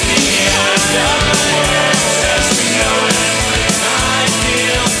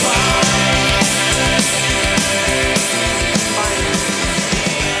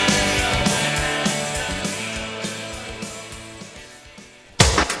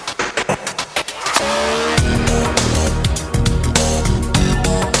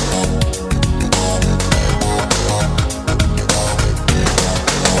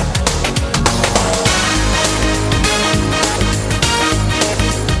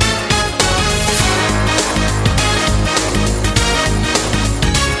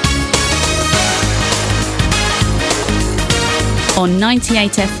on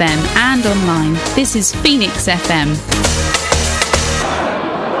 98 FM and online. This is Phoenix FM.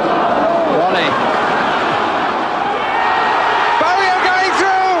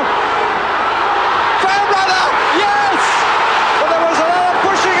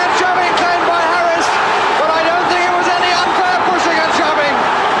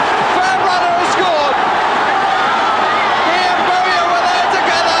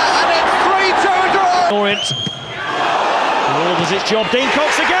 Job. Dean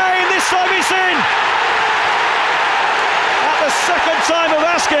Cox again, this time it's in! At the second time of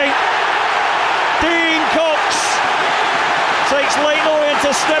asking, Dean Cox takes Leyton Orient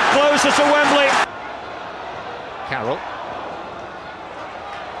a step closer to Wembley. Carroll.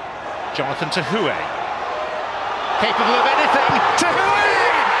 Jonathan Tahoué. Capable of anything. Tahoué!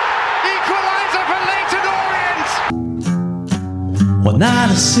 Equaliser for Leyton Orient! We're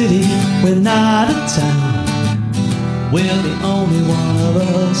not a city, we're not a town. We're the only one of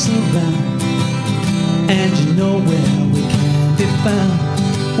us around, and you know where we can be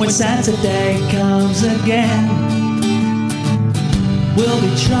found when Saturday comes again. We'll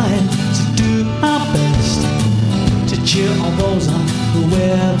be trying to do our best to cheer on those on who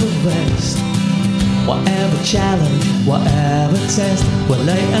wear the vest. Whatever challenge, whatever test, we'll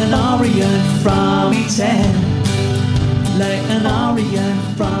lay an Orient from E10. Lay an Orient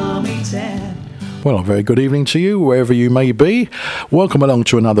from E10. Well, a very good evening to you, wherever you may be. Welcome along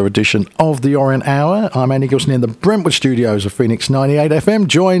to another edition of the Orient Hour. I'm Andy Gilson in the Brentwood studios of Phoenix 98 FM,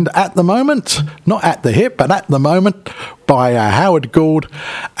 joined at the moment, not at the hip, but at the moment, by Howard Gould.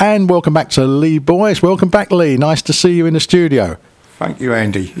 And welcome back to Lee Boyce. Welcome back, Lee. Nice to see you in the studio. Thank you,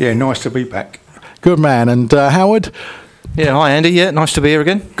 Andy. Yeah, nice to be back. Good man. And Howard? Yeah, hi Andy. Yeah, nice to be here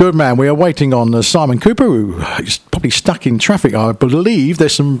again. Good man. We are waiting on Simon Cooper, who is probably stuck in traffic. I believe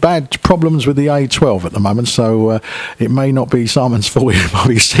there's some bad problems with the A12 at the moment, so it may not be Simon's fault. He might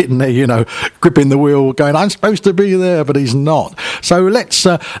be sitting there, gripping the wheel, going, "I'm supposed to be there," but he's not. So let's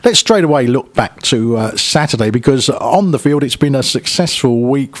straight away look back to Saturday, because on the field it's been a successful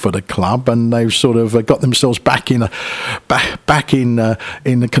week for the club, and they've sort of got themselves back in the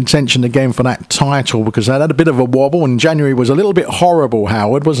contention again for that title, because they had a bit of a wobble, and January was a little bit horrible,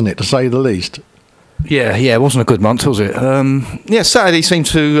 Howard, wasn't it, to say the least? Yeah, it wasn't a good month, was it? Saturday seemed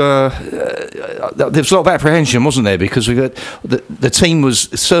to... there was a lot of apprehension, wasn't there? Because we got the team was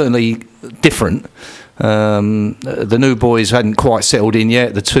certainly different. The new boys hadn't quite settled in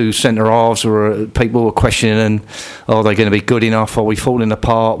yet. The two centre halves people were questioning, are they going to be good enough? Are we falling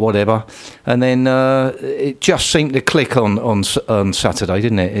apart? Whatever. And then it just seemed to click on Saturday,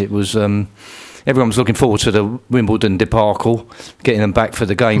 didn't it? It was... everyone was looking forward to the Wimbledon debacle, getting them back for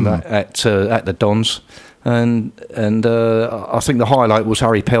the game at the Dons, and I think the highlight was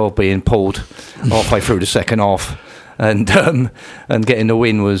Harry Pell being pulled halfway through the second half, and getting the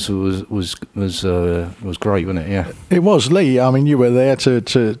win was great, wasn't it? Yeah, it was, Lee. I mean, you were there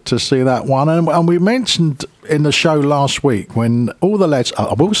to see that one, and we mentioned in the show last week when all the lads,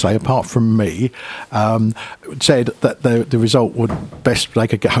 I will say, apart from me, said that the result best they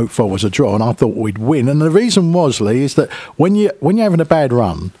could hope for was a draw, and I thought we'd win. And the reason was, Lee, is that when you're having a bad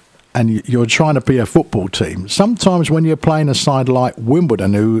run and you're trying to be a football team, sometimes when you're playing a side like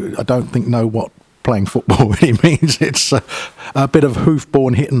Wimbledon, who I don't think know what playing football really means, it's a bit of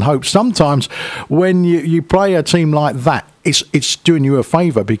hoofball hit and hope. Sometimes when you play a team like that, it's doing you a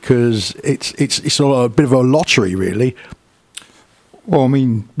favour, because it's a bit of a lottery, really. Well, I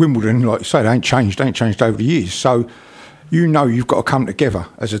mean, Wimbledon, like you say, they ain't changed over the years. So you've got to come together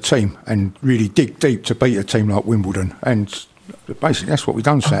as a team and really dig deep to beat a team like Wimbledon. And basically that's what we've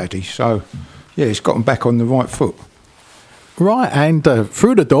done Saturday. So yeah, it's got them back on the right foot. Right, and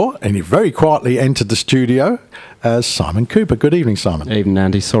through the door, and he very quietly entered the studio, Simon Cooper. Good evening, Simon. Evening,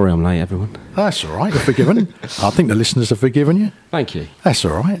 Andy. Sorry I'm late, everyone. That's all right, you're forgiven. I think the listeners have forgiven you. Thank you. That's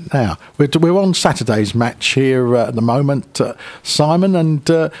all right. Now, we're on Saturday's match here at the moment, Simon, and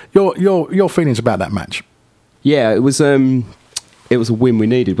your feelings about that match? Yeah, it was a win we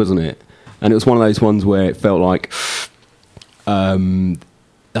needed, wasn't it? And it was one of those ones where it felt like the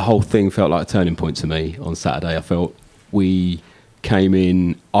whole thing felt like a turning point to me on Saturday. I felt we came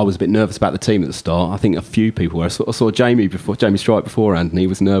in. I was a bit nervous about the team at the start. I think a few people were. I saw Jamie Strike beforehand, and he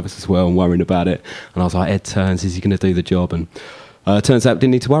was nervous as well and worrying about it. And I was like, Ed turns, is he going to do the job? And turns out we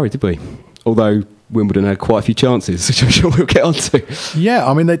didn't need to worry, did we? Although Wimbledon had quite a few chances, which I'm sure we'll get on to. Yeah,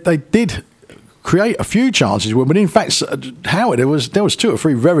 I mean, they did create a few chances, Wimbledon. In fact, Howard, there was 2 or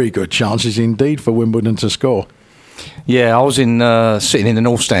 3 very good chances indeed for Wimbledon to score. Yeah, I was sitting in the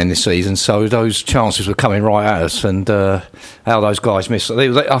North Stand this season, so those chances were coming right at us, and how those guys missed.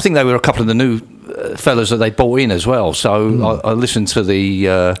 I think they were a couple of the new fellas that they brought in as well. So I listened to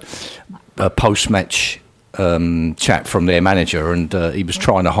the post-match chat from their manager, and he was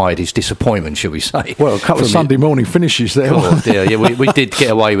trying to hide his disappointment, shall we say? Well, a couple of Sunday morning finishes there. Yeah, we did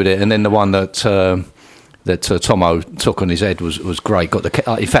get away with it, and then the one that Tomo took on his head was great. In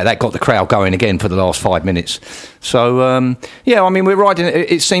fact, that got the crowd going again for the last 5 minutes. So I mean, we're riding.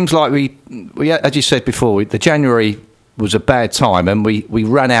 It seems like we as you said before, the January was a bad time, and we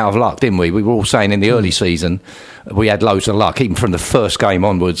ran out of luck, didn't we? We were all saying in the early season we had loads of luck, even from the first game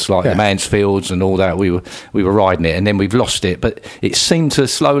onwards, like the Mansfields and all that. We were riding it, and then we've lost it. But it seemed to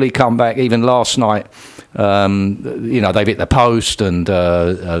slowly come back. Even last night, they've hit the post, and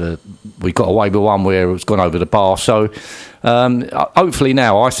we got away with one where it was gone over the bar. So hopefully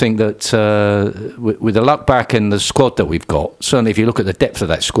now, I think that with the luck back and the squad that we've got, certainly if you look at the depth of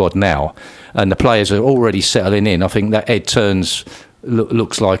that squad now, and the players are already settling in, I think that Ed Turns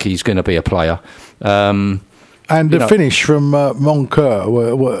looks like he's going to be a player. And the finish from Moncur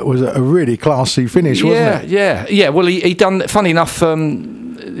was a really classy finish, wasn't it? Yeah. Well, he done. Funny enough,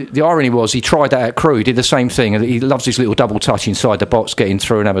 the irony was he tried that at Crewe. He did the same thing. He loves his little double touch inside the box, getting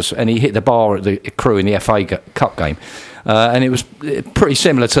through, and he hit the bar at the Crewe in the FA Cup game. And it was pretty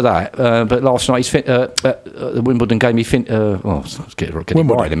similar to that. But last night, at the Wimbledon game, he finished. Let's get it right in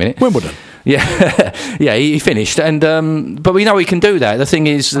a minute. Wimbledon. Yeah, he finished. And but we know he can do that. The thing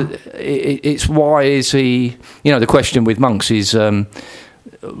is, it's why is he? The question with Monks is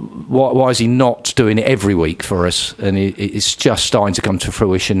why is he not doing it every week for us? And it's just starting to come to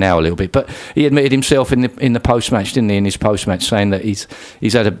fruition now a little bit. But he admitted himself in the post match, didn't he? In his post match, saying that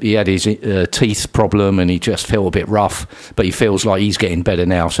he had his teeth problem and he just felt a bit rough, but he feels like he's getting better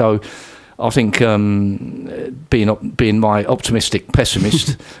now. So I think being my optimistic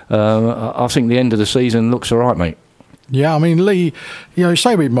pessimist, I think the end of the season looks all right, mate. Yeah, I mean, Lee,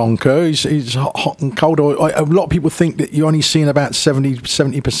 say with Moncur, he's hot and cold. A lot of people think that you're only seeing about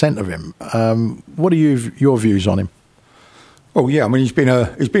 70% of him. What are your views on him? Well, yeah, I mean, he's been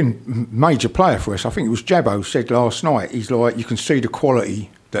a major player for us. I think it was Jabbo said last night, he's like, you can see the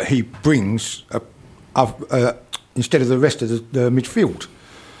quality that he brings instead of the rest of the midfield.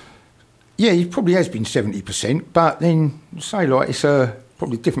 Yeah, he probably has been 70%, but then, say, like, it's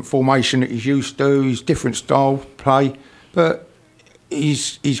probably a different formation that he's used to, his different style play, but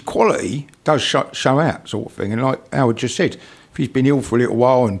his quality does show out, sort of thing. And like Howard just said, if he's been ill for a little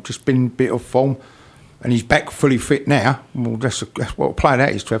while and just been a bit off form, and he's back fully fit now, well, that's what a player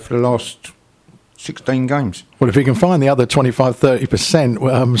that is to have for the last 16 games. Well, if he can find the other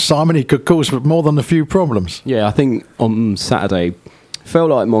 25-30%, Simon, he could cause more than a few problems. Yeah, I think on Saturday,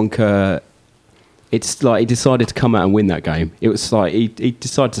 felt like Moncur, it's like he decided to come out and win that game. It was like he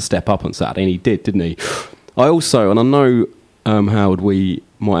decided to step up on Saturday, and he did, didn't he? I know, Howard, we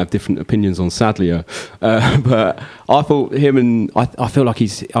might have different opinions on Sadlier, but I thought him and I feel like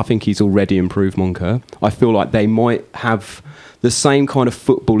I think he's already improved Moncur. I feel like they might have the same kind of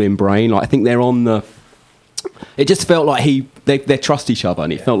footballing brain. Like I think they're on the. It just felt like they trust each other,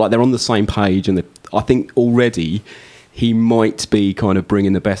 and it felt like they're on the same page. And I think already he might be kind of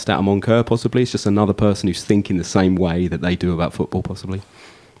bringing the best out of Moncur. Possibly, it's just another person who's thinking the same way that they do about football. Possibly.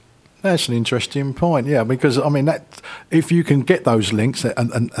 That's an interesting point, yeah, because I mean that if you can get those links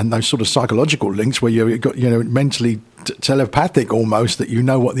and those sort of psychological links where you've got mentally telepathic almost that you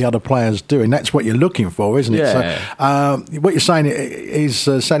know what the other player's doing, that's what you're looking for, isn't it? Yeah. So what you're saying is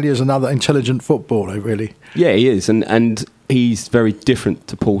Sadlier's another intelligent footballer, really. Yeah, he is, and he's very different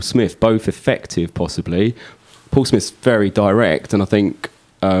to Paul Smith, both effective possibly. Paul Smith's very direct, and I think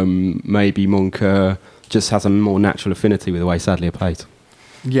maybe Moncur just has a more natural affinity with the way Sadlier plays.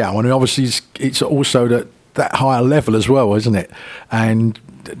 Yeah, well, obviously it's also that higher level as well, isn't it? And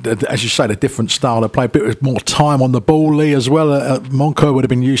as you say, the different style of play, a bit more time on the ball, Lee, as well. Moncur would have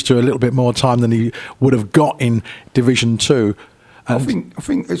been used to a little bit more time than he would have got in Division 2. I think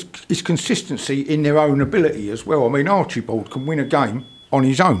it's consistency in their own ability as well. I mean, Archibald can win a game on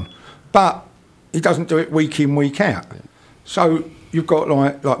his own, but he doesn't do it week in, week out. So you've got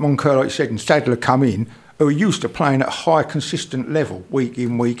like Moncur, like you said, and Sadler come in, who are used to playing at a high, consistent level, week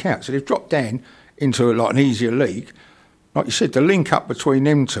in, week out. So they've dropped down into like an easier league. Like you said, the link up between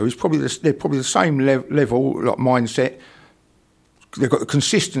them two is they're probably the same level, like mindset. They've got the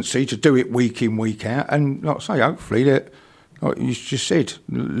consistency to do it week in, week out, and like I say, hopefully that, like you just said,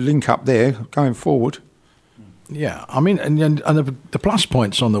 link up there going forward. Yeah, I mean, and the plus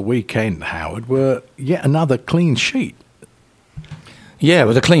points on the weekend, Howard, were yet another clean sheet. Yeah,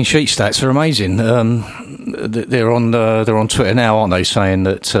 well, the clean sheet stats are amazing. they're on Twitter now, aren't they, saying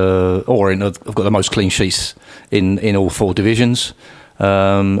that Orient have got the most clean sheets in all 4 divisions.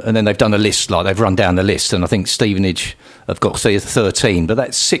 And then they've done a list, like they've run down the list, and I think Stevenage have got 13, but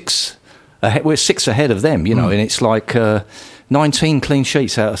that's 6 ahead. We're 6 ahead of them, you know, and it's like 19 clean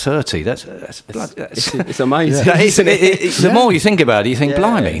sheets out of 30. That's it's amazing. Yeah. The more you think about it, you think,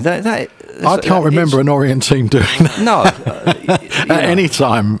 blimey, I can't remember an Orient team doing that. No, at any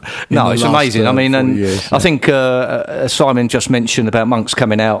time. No, it's amazing. I mean, and years, I think Simon just mentioned about Monks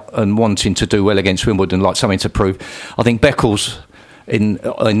coming out and wanting to do well against Wimbledon, like something to prove. I think Beckles in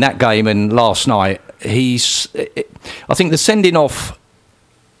that game and last night, I think the sending off.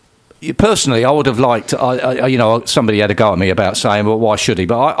 Personally, I would have liked, somebody had a go at me about saying, well, why should he?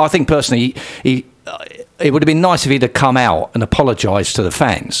 But I think personally, it would have been nice if he'd have come out and apologised to the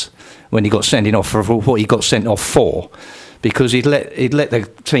fans when he got sending off for what he got sent off for, because he'd let the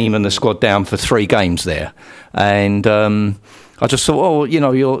team and the squad down for 3 games there. And I just thought,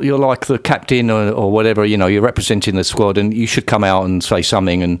 you're like the captain or whatever, you're representing the squad and you should come out and say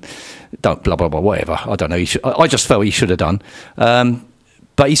something and don't blah, blah, blah, whatever. I don't know. I just felt he should have done.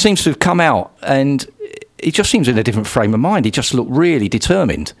 But he seems to have come out and he just seems in a different frame of mind. He just looked really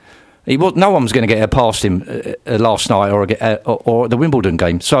determined. No one was going to get past him last night or the Wimbledon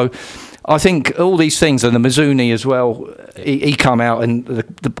game. So I think all these things, and the Mazzuni as well, he come out and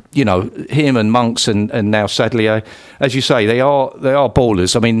him and Monks and now Sadlier, as you say, they are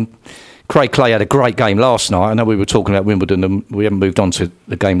ballers. I mean, Craig Clay had a great game last night. I know we were talking about Wimbledon and we haven't moved on to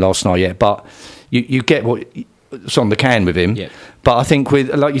the game last night yet, but you get what's on the can with him. Yeah. But I think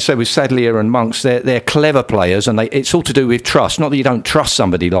like you said, with Sadlier and Monks, they're clever players, and it's all to do with trust. Not that you don't trust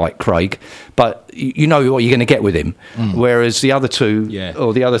somebody like Craig, but you know what you're going to get with him. Whereas the other 2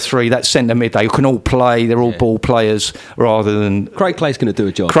 or the other 3, that centre mid, they can all play. They're all ball players rather than Craig Clay's going to do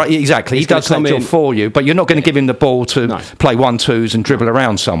a job. Exactly, he does that job for you, but you're not going to give him the ball to play 1-2s and dribble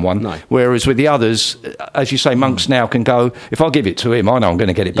around someone. No. Whereas with the others, as you say, Monks now can go. If I give it to him, I know I'm going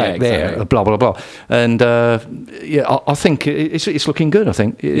to get it back there. Blah blah blah, and I think it's looking good. I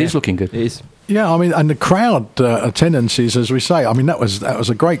think it is looking good. It is. Yeah, I mean, and the crowd attendances, as we say, I mean, that was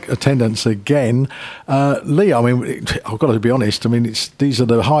a great attendance again. Lee, I mean, I've got to be honest. I mean, these are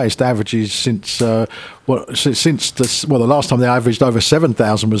the highest averages since the last time they averaged over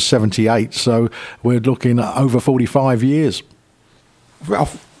 7,000 was 78. So we're looking at over 45 years. Well,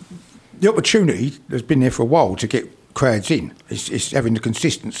 the opportunity has been there for a while to get crowds in. It's having the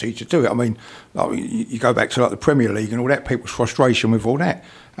consistency to do it. I mean, you go back to like the Premier League and all that, people's frustration with all that,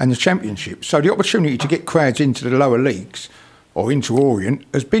 and the Championship. So the opportunity to get crowds into the lower leagues or into Orient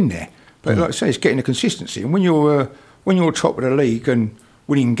has been there. But like I say, it's getting the consistency. And when you're top of the league and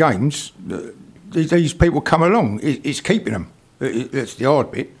winning games, these people come along. It's keeping them. That's the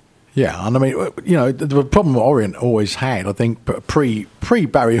hard bit. Yeah, and I mean, the problem Orient always had, I think, pre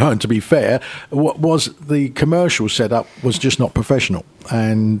Barry Hearn, to be fair, what was the commercial setup was just not professional,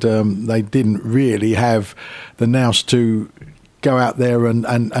 and they didn't really have the nous to go out there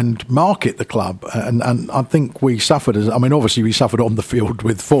and market the club, and I think we suffered. Obviously we suffered on the field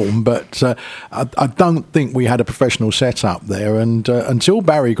with form, but I don't think we had a professional setup there, and until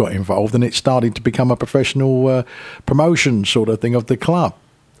Barry got involved, and it started to become a professional promotion sort of thing of the club.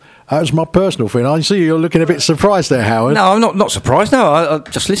 That was my personal feeling. I see you're looking a bit surprised there, Howard. No, I'm not surprised. No, I'm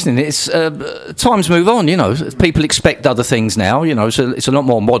just listening. It's times move on. People expect other things now. So it's a lot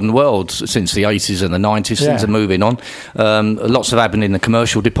more modern world since the 80s and the 90s. Yeah. Things are moving on. Lots have happened in the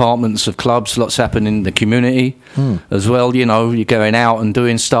commercial departments of clubs. Lots happen in the community as well. You're going out and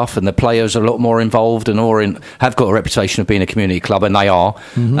doing stuff, and the players are a lot more involved. And Orient have got a reputation of being a community club, and they are.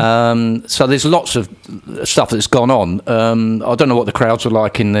 Mm-hmm. So there's lots of stuff that's gone on. I don't know what the crowds were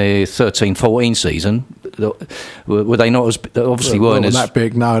like in the 13-14 season. Were they not as obviously weren't as that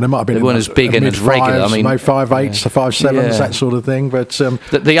big? No, they might have been. They weren't as big and as regular. I mean, no 5.8s, 5.7s, that sort of thing. But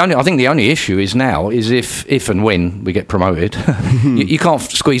I think the only issue is now is if and when we get promoted, you can't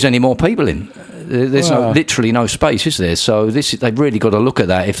squeeze any more people in. There's literally no space, is there? So they've really got to look at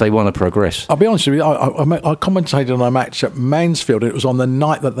that if they want to progress. I'll be honest with you. I commentated on a match at Mansfield. It was on the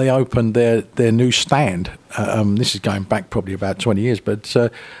night that they opened their new stand. This is going back probably about 20 years, but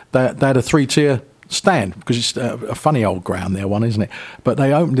they had a 3-tier stand, because it's a funny old ground there, one, isn't it? But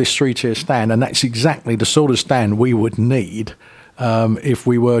they opened this 3-tier stand, and that's exactly the sort of stand we would need if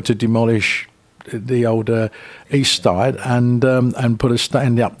we were to demolish the old east side and put a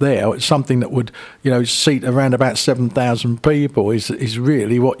stand up there. It's something that would, seat around about 7,000 people is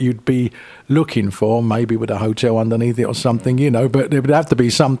really what you'd be looking for, maybe with a hotel underneath it or something, but there would have to be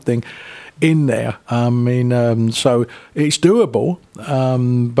something in there. So it's doable,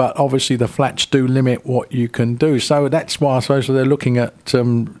 but obviously the flats do limit what you can do. So that's why I suppose they're looking at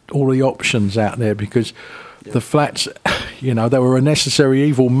all the options out there, because the flats, they were a necessary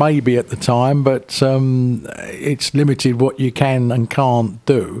evil maybe at the time, but it's limited what you can and can't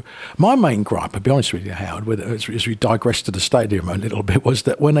do. My main gripe, I'll be honest with you, Howard, as we digress to the stadium a little bit, was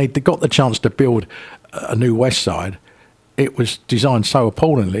that when they got the chance to build a new West Side, it was designed so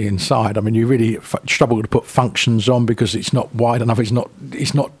appallingly inside. I mean, you really struggle to put functions on because it's not wide enough.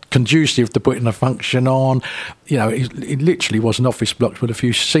 It's not conducive to putting a function on. It literally was an office block with a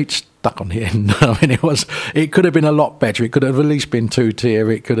few seats stuck on the end. I mean, it could have been a lot better. It could have at least been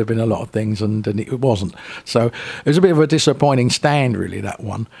 2-tier. It could have been a lot of things, and it wasn't. So it was a bit of a disappointing stand, really, that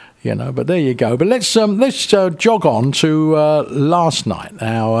one. But there you go. But let's jog on to last night.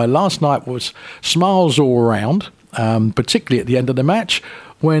 Now, last night was smiles all around. Particularly at the end of the match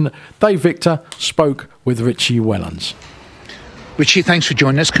when Dave Victor spoke with Richie Wellens. Richie, thanks for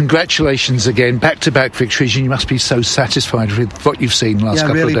joining us. Congratulations again. Back-to-back victories, and you must be so satisfied with what you've seen last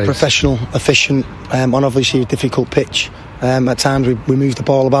couple of days. Really professional, efficient, on obviously a difficult pitch. At times we moved the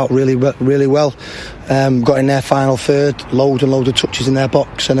ball about really well. Got in their final third, loads and loads of touches in their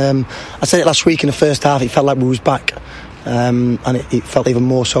box. And I said it last week in the first half, it felt like we was back. And it felt even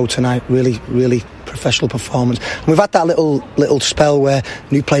more so tonight. Really, really professional performance. And we've had that little spell where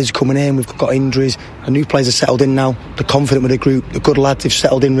new players are coming in, we've got injuries, and new players are settled in now. They're confident with the group. The good lads have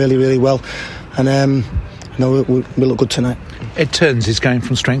settled in really, really well. And we look good tonight. Ed Turns is going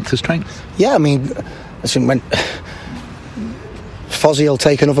from strength to strength. Yeah, I mean, listen, when Fozzie will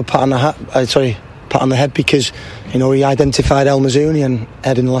take another pat on the head because he identified El Mazzuni and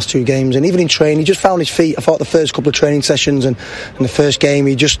Ed in the last two games, and even in training he just found his feet. I thought the first couple of training sessions and the first game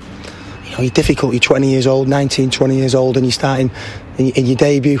he's difficult. You're 20 years old, 19, 20 years old, and you're starting in your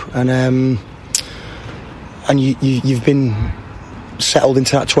debut, and you've been settled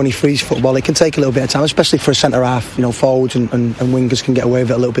into that 23s football. It can take a little bit of time, especially for a centre half. Forwards and wingers can get away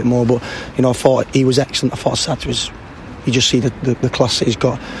with it a little bit more, but I thought he was excellent. I thought Sad was, you just see the class that he's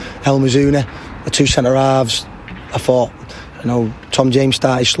got. El Mazzuni, the two centre halves, I thought, Tom James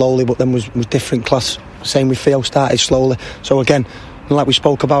started slowly, but then was different class. Same with Theo, started slowly. So again, like we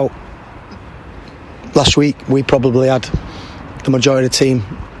spoke about last week, we probably had the majority of the team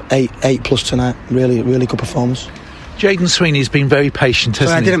 8 plus tonight. Really, really good performance. Jayden Sweeney's been very patient,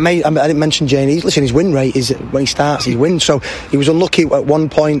 hasn't he? I didn't mention Jane. Listen, his win rate is when he starts, he wins. So he was unlucky at one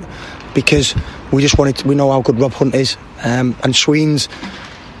point because we know how good Rob Hunt is, and Sweeney's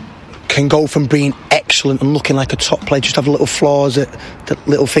can go from being excellent and looking like a top player, just have little flaws, the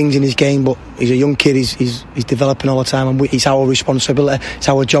little things in his game, but he's a young kid, he's developing all the time, and it's our responsibility, it's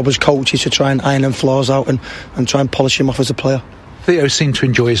our job as coaches to try and iron them flaws out and try and polish him off as a player. Theo seemed to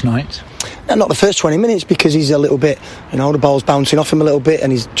enjoy his night. Not the first 20 minutes because he's a little bit, the ball's bouncing off him a little bit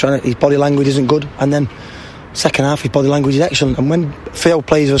and his body language isn't good, and then second half his body language is excellent, and when Theo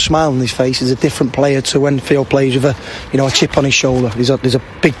plays with a smile on his face, he's a different player to when Theo plays with a chip on his shoulder. There's a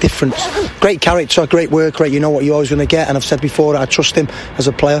big difference. Great character, great work rate, you know what you're always going to get, and I've said before that I trust him as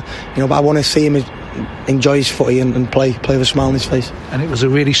a player, but I want to see him enjoy his footy and play with a smile on his face. And it was a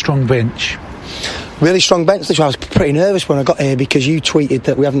really strong bench. Really strong bench. That's why I was pretty nervous when I got here, because you tweeted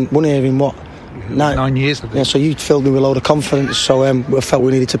that we haven't won here in 9 years. Yeah, so you filled me with a load of confidence, so I felt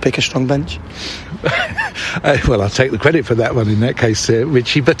we needed to pick a strong bench. Well, I'll take the credit for that one in that case,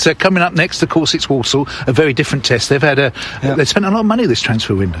 Richie. But coming up next, of course, it's Walsall, a very different test. They've spent a lot of money this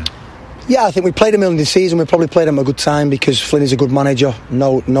transfer window. Yeah, I think we played them in the season. We probably played them at a good time because Flynn is a good manager,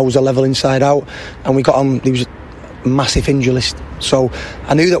 knows the level inside out, and we got on. He was a massive injury list, so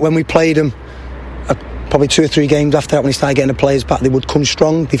I knew that when we played them, probably 2 or 3 games after that, when he started getting the players back, they would come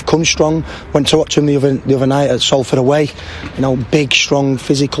strong. They've come strong. Went to watch them the other night at Salford away. Big, strong,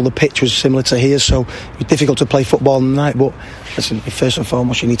 physical. The pitch was similar to here, so it was difficult to play football in the night. But listen, first and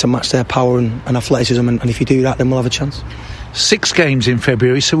foremost, you need to match their power and athleticism, and if you do that, then we'll have a chance. 6 games in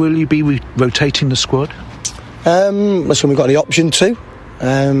February, so will you be rotating the squad? Listen, we've got the option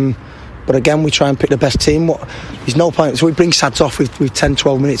to. But again, we try and pick the best team. There's no point. So we bring Sads off with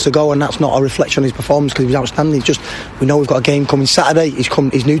 10-12 minutes to go, and that's not a reflection on his performance because he was outstanding. It's just we know we've got a game coming Saturday.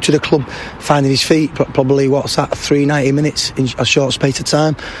 He's new to the club, finding his feet. Probably 90 minutes in a short space of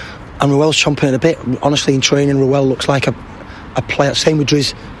time. And Ruel's chomping at a bit. Honestly, in training, Ruel looks like a player. Same with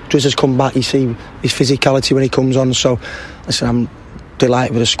Driz. Driz has come back. You see his physicality when he comes on. So listen,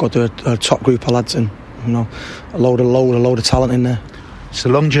 delighted with the squad. They're a top group of lads, and a load of talent in there. It's a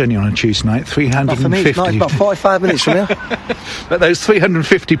long journey on a Tuesday night, 350. Not for me, it's about 45 minutes from here. But those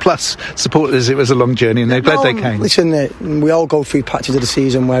 350 plus supporters, it was a long journey, and they're glad they came. Listen, we all go through patches of the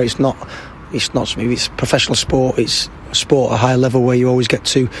season where it's professional sport. It's a sport at a high level where you always get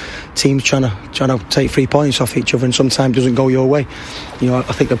two teams trying to take 3 points off each other, and sometimes it doesn't go your way. I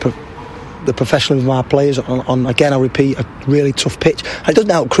think the professionalism of our players on again, I repeat, a really tough pitch. And it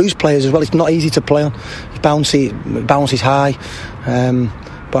doesn't help cruise players as well. It's not easy to play on. It bounces high,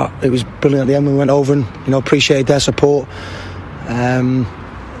 but it was brilliant at the end when we went over and appreciated their support. They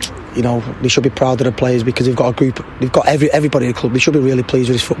should be proud of the players because they've got a group. They've got everybody at the club. They should be really pleased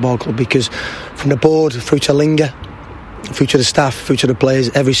with this football club because from the board through to Linger, through to the staff, through to the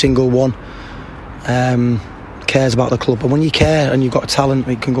players, every single one cares about the club. And when you care and you've got talent,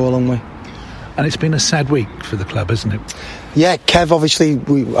 it can go a long way. And it's been a sad week for the club, hasn't it? Yeah, Kev, obviously,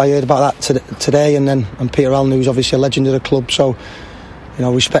 I heard about that today, and Peter Allen, who's obviously a legend of the club, so,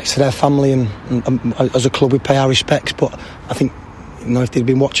 respects to their family, and as a club we pay our respects, but I think, if they'd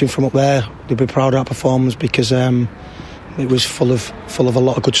been watching from up there, they'd be proud of our performance because it was full of a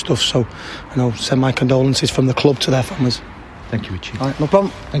lot of good stuff, so, send my condolences from the club to their families. Thank you, Richie. All right, no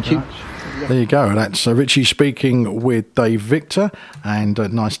problem. Thank you. There you go. That's Richie speaking with Dave Victor, and a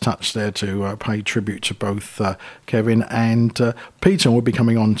nice touch there to pay tribute to both Kevin and Peter. We'll be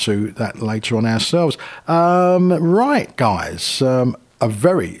coming on to that later on ourselves. Right, guys. A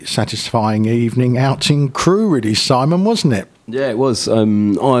very satisfying evening out in Crewe, really, Simon, wasn't it? Yeah, it was.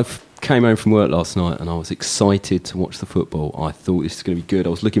 I came home from work last night and I was excited to watch the football. I thought this was going to be good.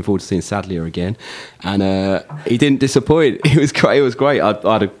 I was looking forward to seeing Sadlier again, and he didn't disappoint. It was great. It was great.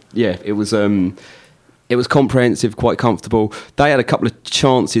 It was comprehensive, quite comfortable. They had a couple of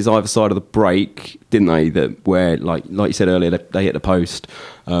chances either side of the break, didn't they? That where, like you said earlier, they hit the post.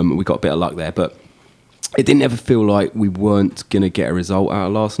 We got a bit of luck there, but it didn't ever feel like we weren't going to get a result out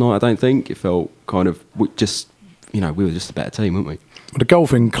of last night. I don't think it felt kind of we were just a better team, weren't we? The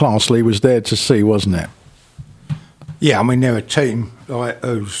golfing class, Lee, was there to see, wasn't it? Yeah, I mean, they're a team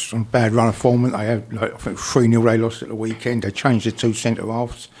who's on a bad run of form. They had, I think, 3-0 they lost at the weekend. They changed the two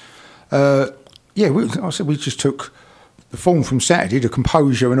centre-halves. We just took the form from Saturday, the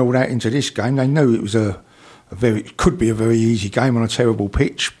composure and all that into this game. They knew it was could be a very easy game on a terrible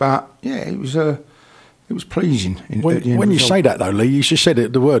pitch, but yeah, it was pleasing. When you say that, though, Lee, you just said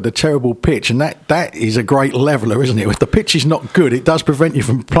the terrible pitch, and that is a great leveller, isn't it? If the pitch is not good, it does prevent you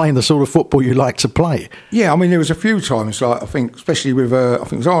from playing the sort of football you like to play. Yeah, I mean, there was a few times, like I think, especially with I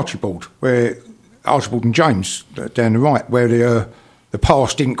think it was Archibald and James down the right, where the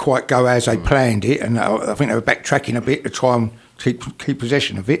pass didn't quite go as they planned it, and I think they were backtracking a bit to try and keep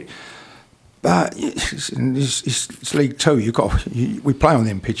possession of it. But it's League Two. We play on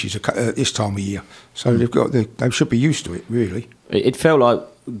them pitches this time of year, so they should be used to it. Really, it felt like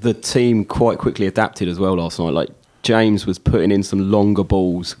the team quite quickly adapted as well last night. Like James was putting in some longer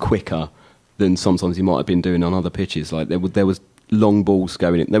balls quicker than sometimes he might have been doing on other pitches. Like there was long balls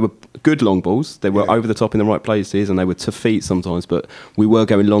going in. They were good long balls. They were over the top in the right places, and they were to feet sometimes. But we were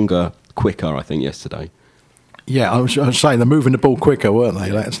going longer, quicker. I think yesterday. Yeah, I was saying they're moving the ball quicker, weren't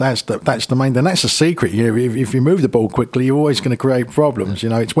they? That's the main thing. That's the secret. If you move the ball quickly, you're always going to create problems.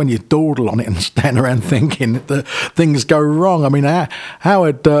 It's when you dawdle on it and stand around thinking that things go wrong. I mean,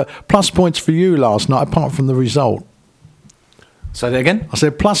 Howard, plus points for you last night, apart from the result. Say that again? I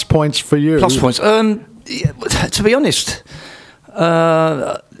said plus points for you. Plus points. To be honest,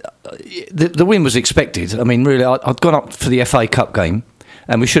 the win was expected. I mean, really, I'd gone up for the FA Cup game.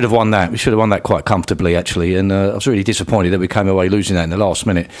 And we should have won that. We should have won that quite comfortably, actually. And I was really disappointed that we came away losing that in the last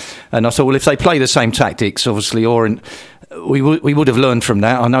minute. And I thought, well, if they play the same tactics, obviously, Orient, we would have learned from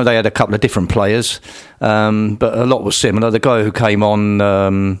that. I know they had a couple of different players, but a lot was similar. The guy who came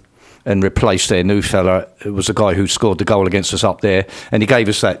on and replaced their new fella was a guy who scored the goal against us up there, and he gave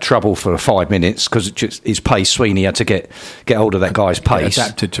us that trouble for 5 minutes because his pace. Sweeney had to get hold of that guy's pace.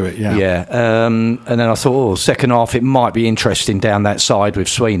 Adapted to it, yeah. Yeah, and then I thought, second half it might be interesting down that side with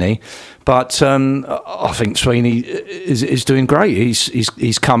Sweeney, but I think Sweeney is doing great.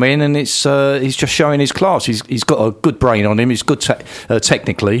 He's come in and he's just showing his class. He's got a good brain on him. He's good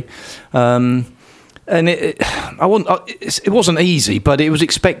technically. And it wasn't easy, but it was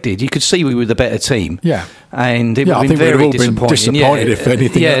expected. You could see we were the better team. Yeah. And it would have been very disappointing. If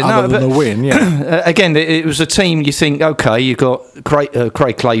anything, other than the win. Yeah. Again, it was a team you think, okay, you've got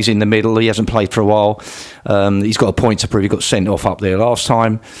Craig Clay's in the middle. He hasn't played for a while. He's got a point to prove. He got sent off up there last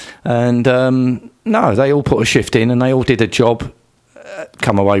time. And no, they all put a shift in and they all did a job.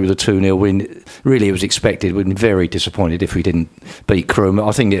 come away with a 2-0 win. Really, it was expected. We'd been very disappointed if we didn't beat Crewe.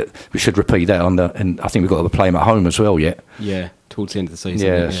 I think we should repeat that and I think we've got to play them at home as well yet. Yeah, towards the end of the season.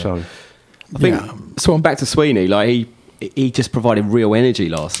 Yeah, so... I think, so I'm back to Sweeney, like he just provided real energy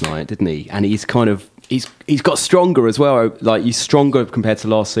last night, didn't he? And he's kind of... He's got stronger as well. Like, he's stronger compared to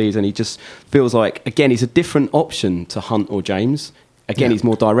last season. He just feels like, again, he's a different option to Hunt or James. Again, he's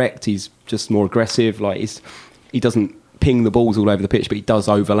more direct. He's just more aggressive. Like, he doesn't ping the balls all over the pitch, but he does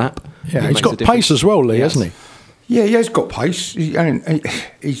overlap. Yeah, he's got pace as well, Lee, hasn't he? Yeah, he has got pace. You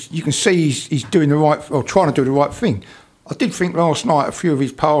can see he's doing the right, or trying to do the right thing. I did think last night a few of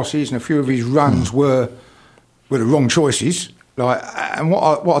his passes and a few of his runs were the wrong choices. Like, and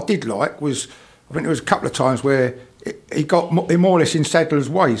what I did like was, I think there was a couple of times where he got more or less in Sadler's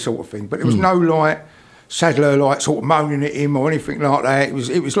way, sort of thing. But there was no like Sadler like sort of moaning at him or anything like that. It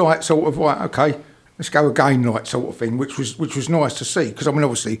was like sort of like, okay, let's go again, like sort of thing, which was nice to see. Because I mean,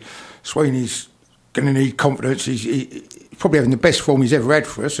 obviously, Sweeney's going to need confidence. He's probably having the best form he's ever had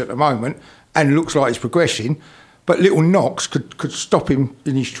for us at the moment, and looks like he's progressing. But little knocks could stop him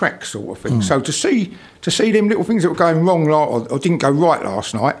in his tracks, sort of thing. So to see them little things that were going wrong or didn't go right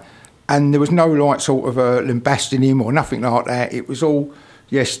last night. And there was no like sort of lambasting him or nothing like that. It was all,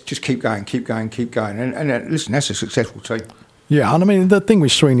 yes, just keep going. And listen, that's a successful team. Yeah, and I mean, the thing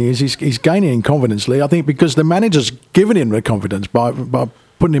with Sweeney is he's gaining in confidence, Lee. I think because the manager's given him the confidence by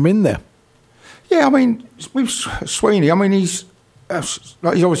putting him in there. Yeah, I mean, with Sweeney, I mean, he's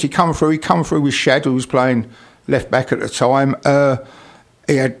obviously come through. He come through with Shad, who was playing left back at the time.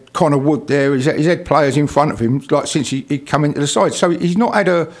 He had Connor Wood there. He's had players in front of him like since he come into the side. So he's not had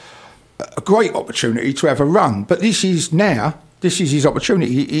a great opportunity to have a run, but this is his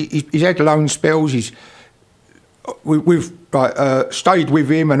opportunity. He's had loan spells. We've stayed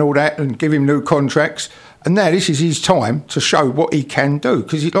with him and all that, and give him new contracts. And now this is his time to show what he can do.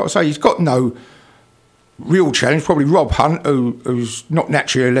 Because, like I say, he's got no real challenge. Probably Rob Hunt, who's not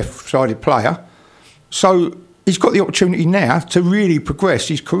naturally a left-sided player. So he's got the opportunity now to really progress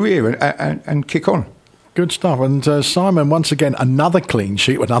his career and kick on. Good stuff. And Simon, once again, another clean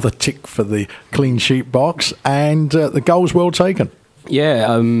sheet, another tick for the clean sheet box, and the goal's well taken.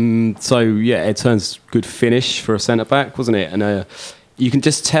 Yeah, Ed Turn's good finish for a centre-back, wasn't it? And you can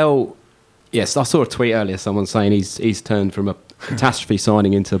just tell, yes, I saw a tweet earlier, someone saying he's turned from a catastrophe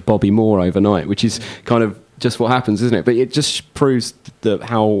signing into Bobby Moore overnight, which is kind of just what happens, isn't it? But it just proves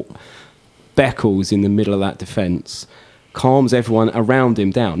how Beckles in the middle of that defence calms everyone around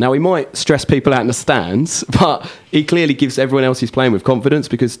him down. Now, he might stress people out in the stands, but he clearly gives everyone else he's playing with confidence,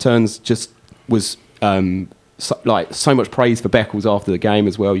 because Turns just was so much praise for Beckles after the game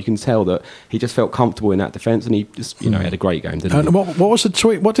as well. You can tell that he just felt comfortable in that defence, and he just had a great game, didn't he? And what was the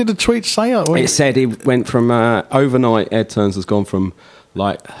tweet? What did the tweet say? It said he went from overnight. Ed Turns has gone from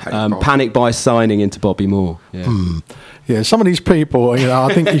panic buy signing into Bobby Moore. Yeah. Yeah, some of these people,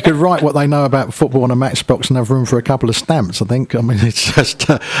 I think you could write what they know about football on a matchbox and have room for a couple of stamps, I think. I mean, it's just,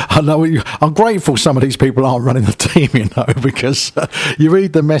 I'm grateful some of these people aren't running the team, because you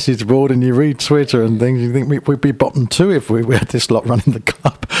read the message board and you read Twitter and things, you think we'd be bottom two if we had this lot running the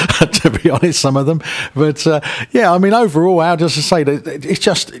club, to be honest, some of them. But, I mean, overall, I'll just say that it's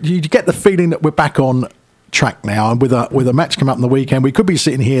just, you get the feeling that we're back on track now, and with a match coming up in the weekend, we could be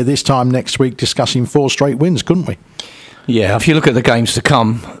sitting here this time next week discussing 4 straight wins, couldn't we? Yeah, if you look at the games to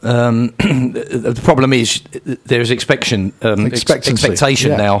come, the problem is there is expectation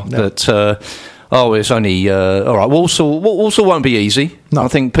now that it's only all right. Walsall won't be easy. No. I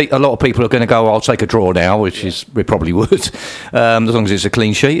think a lot of people are going to go, I'll take a draw now, which is we probably would, as long as it's a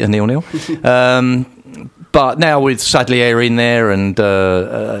clean sheet, a 0-0. But now with Sadlier in there and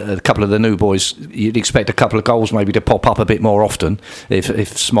a couple of the new boys, you'd expect a couple of goals maybe to pop up a bit more often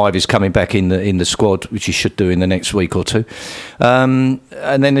if Smythe is coming back in the squad, which he should do in the next week or two. And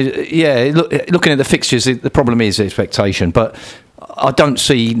then, looking at the fixtures, the problem is expectation. But I don't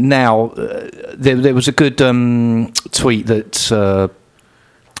see now. There was a good tweet that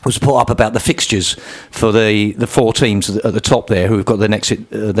was put up about the fixtures for the 4 teams at the top there who've got the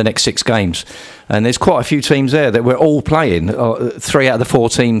next 6 games, and there's quite a few teams there that we're all playing. 3 out of the 4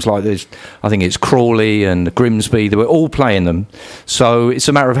 teams, like I think it's Crawley and Grimsby, that we're all playing them. So it's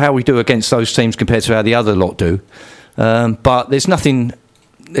a matter of how we do against those teams compared to how the other lot do. But there's nothing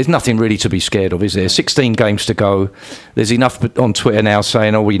really to be scared of, is there? 16 games to go. There's enough on Twitter now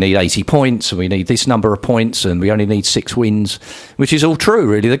saying, we need 80 points and we need this number of points and we only need 6 wins, which is all true,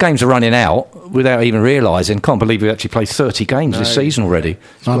 really. The games are running out without even realising. Can't believe we've actually played 30 games this season already.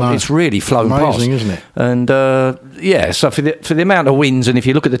 It's really flown past. Amazing, isn't it? And, so for the amount of wins, and if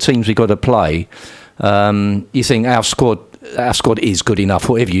you look at the teams we've got to play, you think our squad our squad is good enough,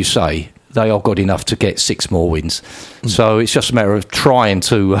 whatever you say. They are good enough to get 6 more wins. So it's just a matter of trying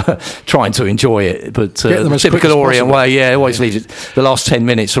to enjoy it. But the typical Orient way, always leaves it. The last 10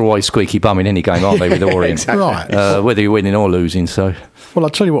 minutes are always squeaky bum in any game, aren't they, with Orient? Exactly. Right. Whether you're winning or losing. So, well,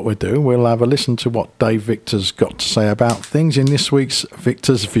 I'll tell you what we'll do. We'll have a listen to what Dave Victor's got to say about things in this week's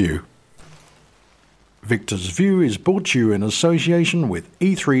Victor's View. Victor's View is brought to you in association with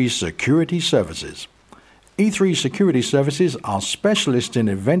E3 Security Services. E3 Security Services are specialists in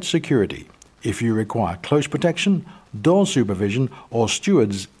event security. If you require close protection, door supervision or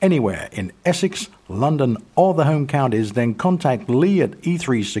stewards anywhere in Essex, London or the home counties, then contact Lee at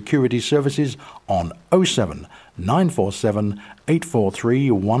E3 Security Services on 07 947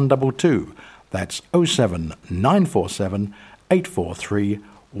 843 122. That's 07 947 843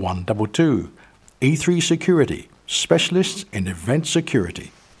 122. E3 Security, specialists in event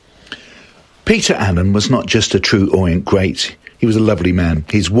security. Peter Allen was not just a true Orient great. He was a lovely man.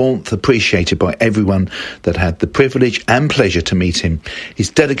 His warmth appreciated by everyone that had the privilege and pleasure to meet him.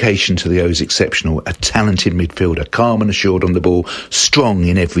 His dedication to the O's exceptional. A talented midfielder, calm and assured on the ball, strong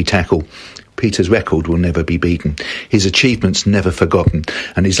in every tackle. Peter's record will never be beaten. His achievements never forgotten.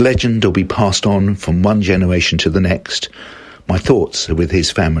 And his legend will be passed on from one generation to the next. My thoughts are with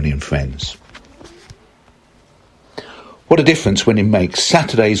his family and friends. What a difference winning makes.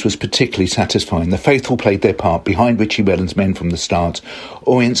 Saturday's was particularly satisfying. The faithful played their part behind Richie Whelan's men from the start.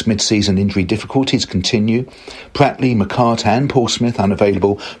 Orient's mid-season injury difficulties continue. Pratley, McCart and Paul Smith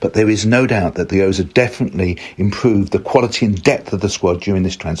unavailable, but there is no doubt that the O's have definitely improved the quality and depth of the squad during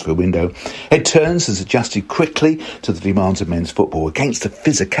this transfer window. Ed Turns has adjusted quickly to the demands of men's football. Against the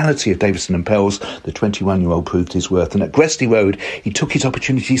physicality of Davison and Pels, the 21-year-old proved his worth, and at Gresty Road he took his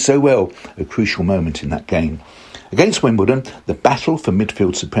opportunity so well, a crucial moment in that game. Against Wimbledon, the battle for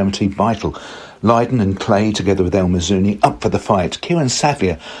midfield supremacy vital. Lydon and Clay, together with El Mazzuni, up for the fight. Kieran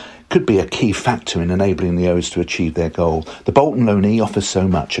Savia could be a key factor in enabling the O's to achieve their goal. The Bolton loanee offers so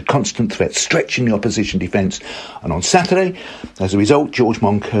much, a constant threat, stretching the opposition defence. And on Saturday, as a result, George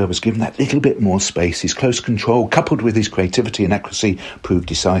Moncur was given that little bit more space. His close control, coupled with his creativity and accuracy, proved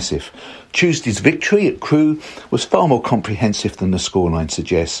decisive. Tuesday's victory at Crewe was far more comprehensive than the scoreline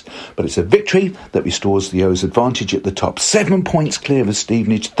suggests, but it's a victory that restores the O's advantage at the top. 7 points clear of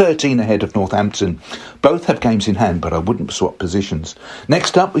Stevenage, 13 ahead of Northampton. Both have games in hand, but I wouldn't swap positions.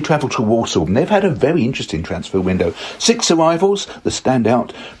 Next up, we travel to Walsall, and they've had a very interesting transfer window. 6 arrivals, the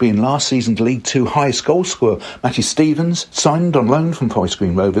standout being last season's League Two highest goal scorer, Matty Stevens, signed on loan from Forest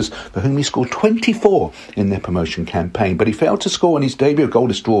Green Rovers, for whom he scored 24 in their promotion campaign, but he failed to score on his debut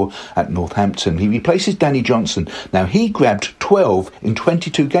goalless draw at Northampton. He replaces Danny Johnson. Now, he grabbed 12 in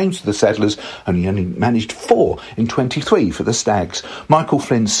 22 games for the Saddlers, and he only managed 4 in 23 for the Stags. Michael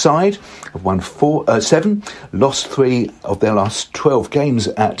Flynn's side have won 7, lost 3 of their last 12 games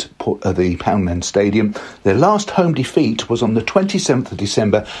at the Poundland Stadium. Their last home defeat was on the 27th of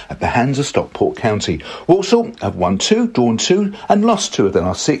December at the hands of Stockport County. Walsall have won 2, drawn 2 and lost 2 of their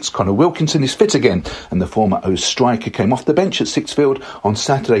last 6. Connor Wilkinson is fit again, and the former O's striker came off the bench at Sixfield on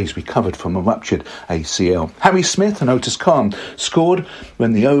Saturday. He's recovered from a ruptured ACL. Harry Smith and Otis Khan scored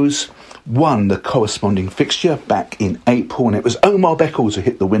when the O's won the corresponding fixture back in April, and it was Omar Beckles who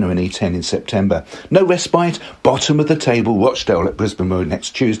hit the winner in E10 in September. No respite, bottom of the table, Rochdale at Brisbane Road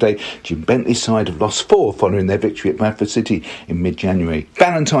next Tuesday. Jim Bentley's side have lost 4 following their victory at Bradford City in mid-January.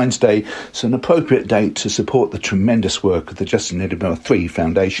 Valentine's Day is an appropriate date to support the tremendous work of the Justin Edinburgh 3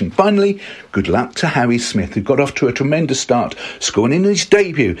 Foundation. Finally, good luck to Harry Smith, who got off to a tremendous start, scoring in his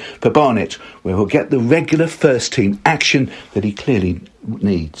debut for Barnet, where he'll get the regular first-team action that he clearly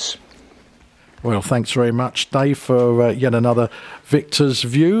needs. Well, thanks very much, Dave, for yet another Victor's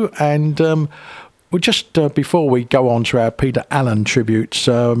View. And well, just before we go on to our Peter Allen tributes,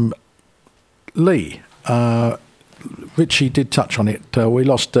 Lee, Richie did touch on it. We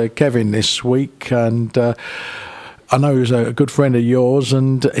lost Kevin this week, and I know he was a good friend of yours,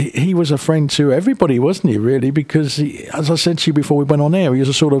 and he was a friend to everybody, wasn't he, really? Because, as I said to you before we went on air, he was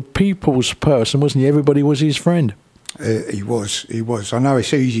a sort of people's person, wasn't he? Everybody was his friend. He was. I know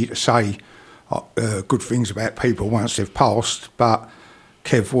it's easy to say good things about people once they've passed, but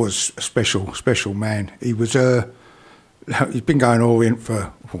Kev was a special man. He was he's been going Orient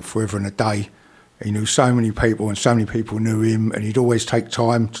for forever and a day. He knew so many people, and so many people knew him, and he'd always take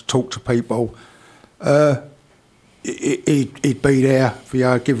time to talk to people. He'd be there for you,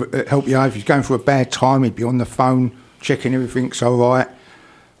 help you out. If you're going through a bad time, he'd be on the phone checking everything's all right.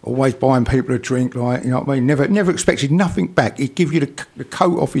 Always buying people a drink, like, you know what I mean. Never expected nothing back. He'd give you the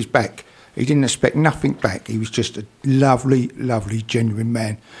coat off his back. He didn't expect nothing back. He was just a lovely, genuine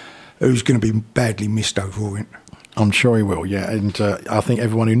man who's going to be badly missed over Orient. I'm sure he will, yeah. And I think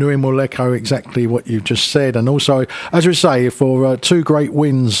everyone who knew him will echo exactly what you've just said. And also, as we say, for 2 great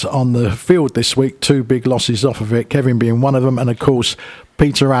wins on the field this week, 2 big losses off of it, Kevin being one of them, and of course,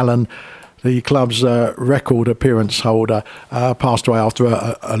 Peter Allen, the club's record appearance holder, passed away after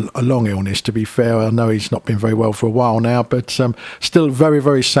a long illness, to be fair. I know he's not been very well for a while now, but still very,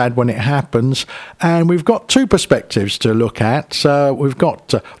 very sad when it happens. And we've got 2 perspectives to look at. We've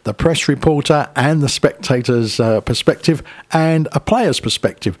got the press reporter and the spectator's perspective, and a player's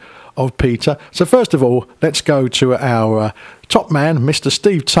perspective of Peter. So first of all, let's go to our top man, Mr.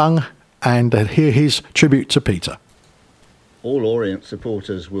 Steve Tongue, and hear his tribute to Peter. All Orient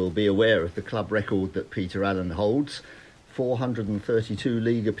supporters will be aware of the club record that Peter Allen holds, 432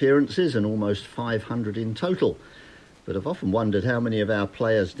 league appearances and almost 500 in total. But I've often wondered how many of our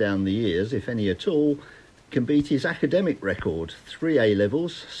players down the years, if any at all, can beat his academic record, 3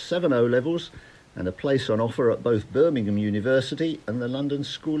 A-levels, 7 O-levels, and a place on offer at both Birmingham University and the London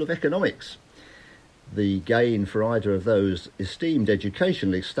School of Economics. The gain for either of those esteemed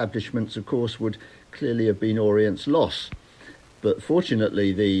educational establishments, of course, would clearly have been Orient's loss. But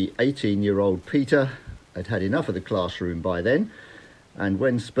fortunately, the 18-year-old Peter had had enough of the classroom by then, and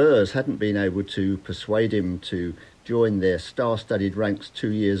when Spurs hadn't been able to persuade him to join their star-studded ranks 2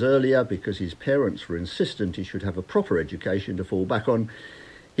 years earlier because his parents were insistent he should have a proper education to fall back on,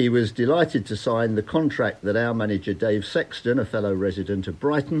 he was delighted to sign the contract that our manager Dave Sexton, a fellow resident of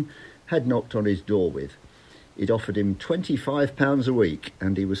Brighton, had knocked on his door with. It offered him £25 a week,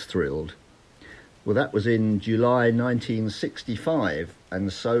 and he was thrilled. Well, that was in July 1965,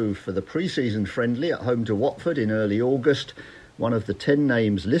 and so for the pre-season friendly at home to Watford in early August, one of the 10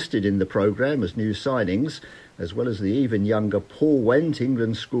 names listed in the programme as new signings, as well as the even younger Paul Went,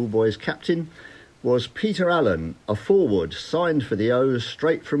 England schoolboys captain, was Peter Allen, a forward signed for the O's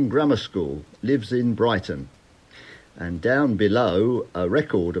straight from grammar school, lives in Brighton. And down below, a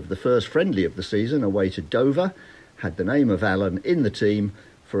record of the first friendly of the season away to Dover had the name of Allen in the team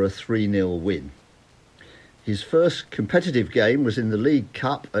for a 3-0 win. His first competitive game was in the League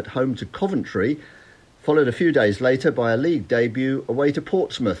Cup at home to Coventry, followed a few days later by a league debut away to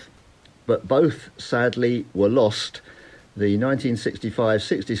Portsmouth. But both, sadly, were lost. The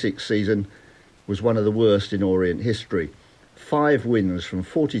 1965-66 season was one of the worst in Orient history. 5 wins from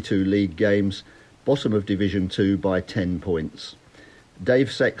 42 league games, bottom of Division 2 by 10 points.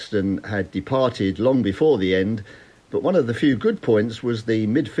 Dave Sexton had departed long before the end, but one of the few good points was the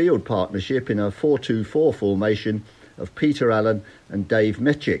midfield partnership in a 4-2-4 formation of Peter Allen and Dave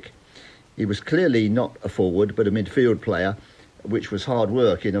Metchik. He was clearly not a forward but a midfield player, which was hard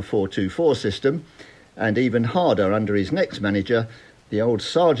work in a 4-2-4 system, and even harder under his next manager, the old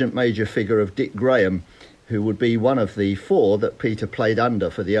Sergeant Major figure of Dick Graham, who would be one of the 4 that Peter played under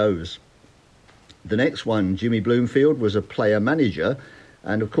for the O's. The next one, Jimmy Bloomfield, was a player-manager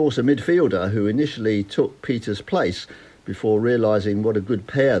and of course a midfielder who initially took Peter's place before realising what a good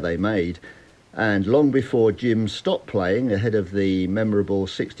pair they made. And long before Jim stopped playing, ahead of the memorable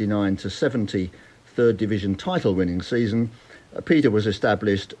 69-70 third division title winning season, Peter was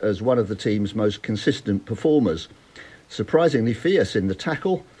established as one of the team's most consistent performers. Surprisingly fierce in the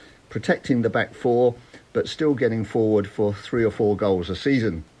tackle, protecting the back 4, but still getting forward for 3 or 4 goals a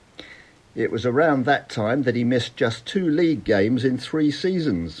season. It was around that time that he missed just 2 league games in 3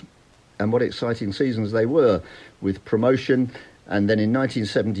 seasons. And what exciting seasons they were, with promotion, and then in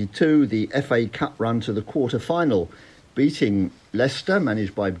 1972 the FA Cup run to the quarter-final, beating Leicester,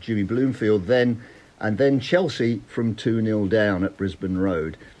 managed by Jimmy Bloomfield then, and then Chelsea from 2-0 down at Brisbane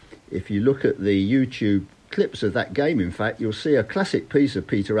Road. If you look at the YouTube clips of that game, in fact, you'll see a classic piece of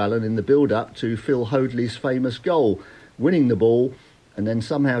Peter Allen in the build-up to Phil Hoadley's famous goal, winning the ball and then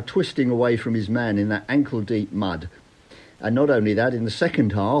somehow twisting away from his man in that ankle-deep mud. And not only that, in the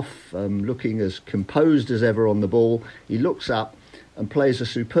second half, looking as composed as ever on the ball, he looks up and plays a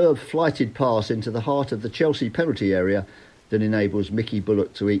superb flighted pass into the heart of the Chelsea penalty area that enables Mickey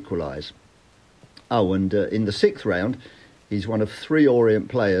Bullock to equalise. Oh, and in the 6th round, he's one of 3 Orient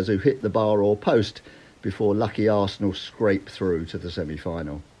players who hit the bar or post before lucky Arsenal scraped through to the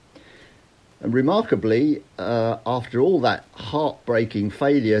semi-final. And remarkably, after all that heartbreaking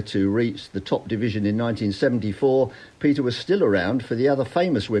failure to reach the top division in 1974, Peter was still around for the other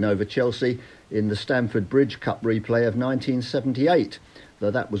famous win over Chelsea in the Stamford Bridge Cup replay of 1978, though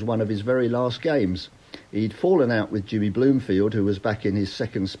that was one of his very last games. He'd fallen out with Jimmy Bloomfield, who was back in his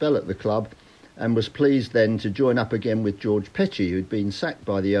 2nd spell at the club, and was pleased then to join up again with George Petchey, who'd been sacked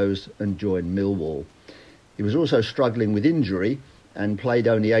by the O's and joined Millwall. He was also struggling with injury and played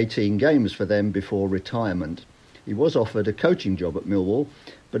only 18 games for them before retirement. He was offered a coaching job at Millwall,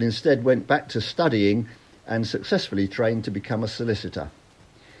 but instead went back to studying and successfully trained to become a solicitor.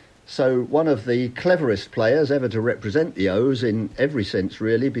 So one of the cleverest players ever to represent the O's in every sense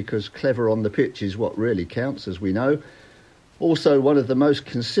really, because clever on the pitch is what really counts, as we know. Also one of the most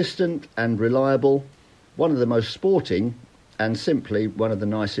consistent and reliable, one of the most sporting, and simply one of the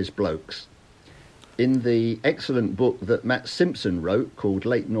nicest blokes. In the excellent book that Matt Simpson wrote called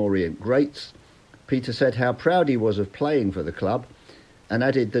Leyton Orient Greats, Peter said how proud he was of playing for the club, and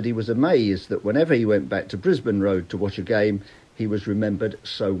added that he was amazed that whenever he went back to Brisbane Road to watch a game, he was remembered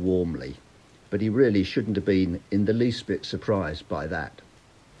so warmly. But he really shouldn't have been in the least bit surprised by that.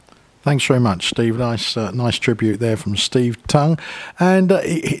 Thanks very much, Steve. Nice tribute there from Steve Tongue. And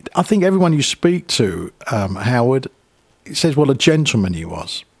I think everyone you speak to, Howard, says what a gentleman he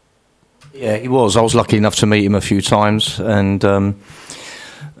was. Yeah, he was. I was lucky enough to meet him a few times, and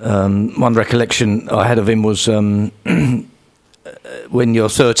one recollection I had of him was when you're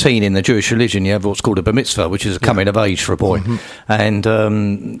 13 in the Jewish religion, you have what's called a bar mitzvah, which is a coming of age for a boy. And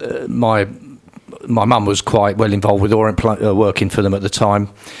my mum was quite well involved with Orient, working for them at the time,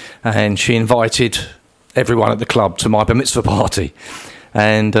 and she invited everyone at the club to my bar mitzvah party.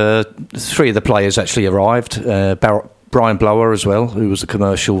 And 3 of the players actually arrived, Brian Blower as well, who was the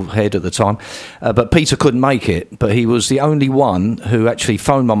commercial head at the time. But Peter couldn't make it, but he was the only one who actually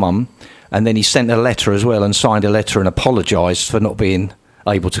phoned my mum, and then he sent a letter as well and signed a letter and apologised for not being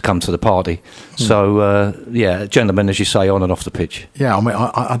able to come to the party. So, yeah, gentlemen, as you say, on and off the pitch. Yeah, I mean,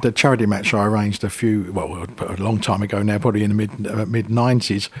 I the charity match I arranged a long time ago now, probably in the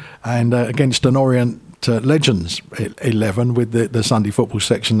mid-90s, and against an Orient Legends 11 with the Sunday football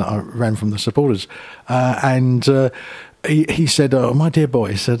section that I ran from the supporters. He said, "Oh, my dear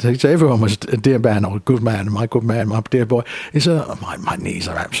boy," he said everyone was a dear man or a good man, my dear boy. He said, my knees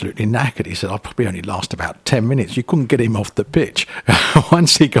are absolutely knackered. He said, "I'll probably only last about 10 minutes. You couldn't get him off the pitch."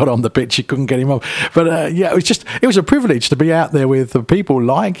 Once he got on the pitch, you couldn't get him off. But yeah, it was a privilege to be out there with people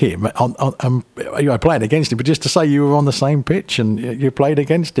like him, playing against him, but just to say you were on the same pitch and you played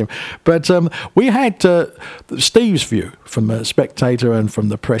against him. But we had Steve's view from the spectator and from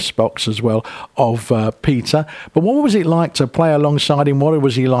the press box as well of Peter. But what was it like to play alongside him? What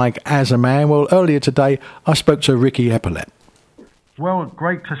was he like as a man? Well, earlier today I spoke to Ricky Epaulet. Well,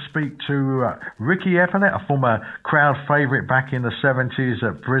 great to speak to Ricky Epaulet, a former crowd favourite back in the 70s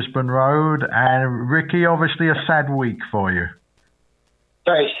at Brisbane Road. And Ricky, obviously a sad week for you.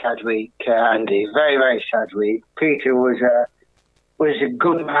 Very sad week, Andy. Very, very sad week. Peter was a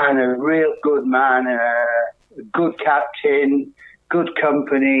good man, a real good man, a good captain, good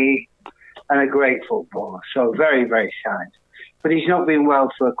company, and a great footballer. So very, very sad. But he's not been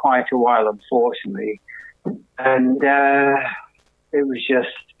well for quite a while, unfortunately. And it was just,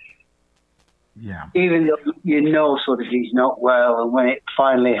 even though you know sort of he's not well, and when it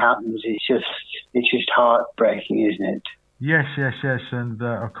finally happens, it's just heartbreaking, isn't it? Yes. And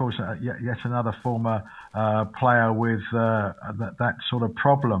of course, yet another former player with that sort of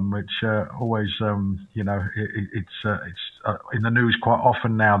problem, which always, it's in the news quite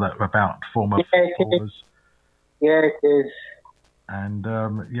often now about former footballers. Yeah, it is. And,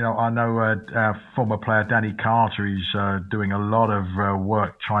 I know our former player Danny Carter is doing a lot of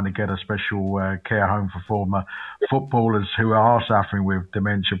work trying to get a special care home for former footballers who are suffering with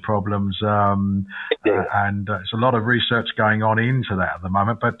dementia problems. And there's a lot of research going on into that at the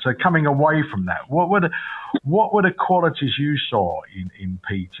moment. But coming away from that, what were the qualities you saw in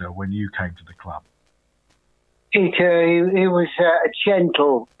Peter when you came to the club? Peter, he was a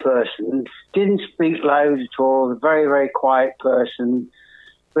gentle person, didn't speak loud at all, a very, very quiet person.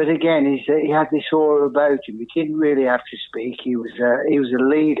 But again, he had this aura about him. He didn't really have to speak. He was a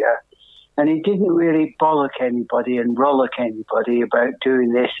leader, and he didn't really bollock anybody and rollick anybody about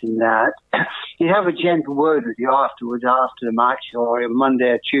doing this and that. He'd have a gentle word with you afterwards, after the match, or on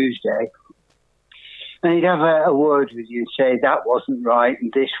Monday or Tuesday. And he'd have a word with you and say, that wasn't right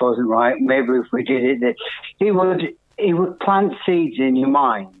and this wasn't right. Maybe if we did it, he would plant seeds in your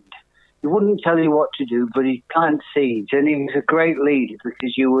mind. He wouldn't tell you what to do, but he'd plant seeds. And he was a great leader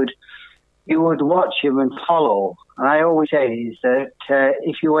because you would watch him and follow. And I always say is that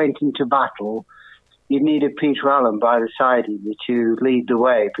if you went into battle, you needed Peter Allen by the side of you to lead the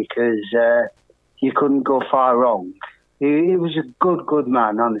way because you couldn't go far wrong. He was a good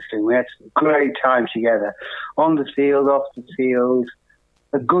man, honestly. We had some great time together, on the field, off the field,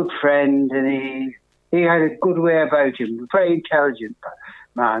 a good friend, and he had a good way about him, a very intelligent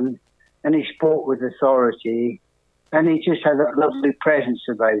man, and he spoke with authority, and he just had a lovely presence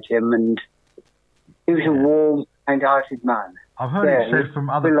about him, and he was a warm, kind-hearted man. I've heard it said from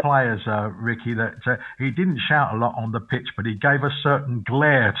other players, Ricky, that he didn't shout a lot on the pitch, but he gave a certain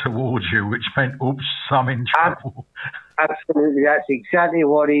glare towards you, which meant, oops, I'm in trouble. Absolutely, that's exactly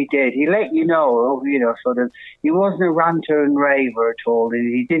what he did. He let you know, sort of, he wasn't a ranter and raver at all.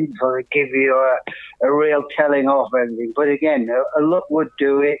 He didn't sort of give you a real telling off everything. But again, a look would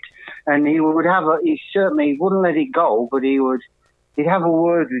do it, and he certainly wouldn't let it go, but he'd have a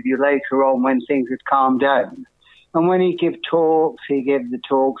word with you later on when things had calmed down. And when he gave the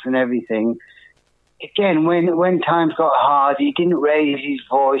talks and everything. Again, when times got hard, he didn't raise his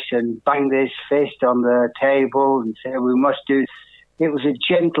voice and bang his fist on the table and say, we must do. It was a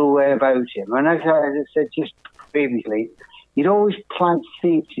gentle way about him. And as I said just previously, he'd always plant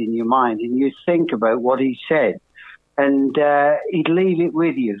seeds in your mind and you'd think about what he said. And he'd leave it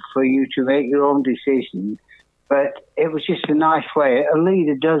with you for you to make your own decision. But it was just a nice way. A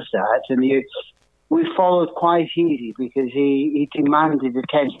leader does that, and we followed quite easy because he demanded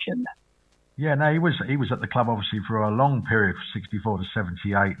attention. Yeah, no, he was at the club obviously for a long period, 64 to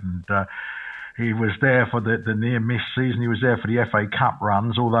 78, and he was there for the near miss season. He was there for the FA Cup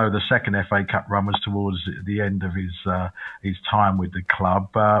runs, although the second FA Cup run was towards the end of his time with the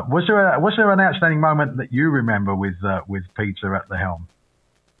club. Was there an outstanding moment that you remember with Peter at the helm?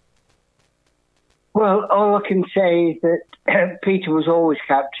 Well, all I can say is that Peter was always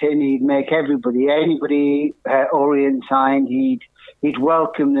captain. He'd make anybody Orient signed, he'd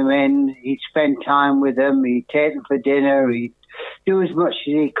welcome them in. He'd spend time with them. He'd take them for dinner. He'd do as much as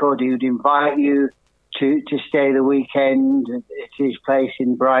he could. He would invite you to stay the weekend at his place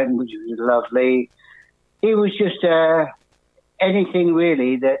in Brighton, which was lovely. He was just anything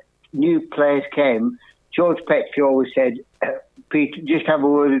really that new players came. George Petrie always said, Peter, just have a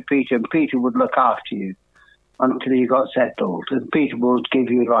word with Peter, and Peter would look after you until you got settled. And Peter would give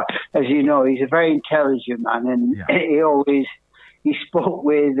you advice. As you know, he's a very intelligent man, and he spoke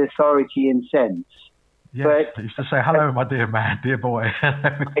with authority and sense. Yes, but he used to say, hello, my dear man, dear boy. Come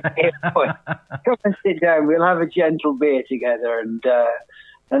and sit down. We'll have a gentle beer together, and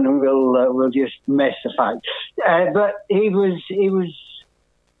we'll just mess the facts. But he was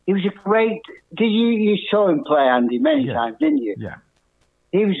a great. You saw him play, Andy, many times, didn't you? Yeah.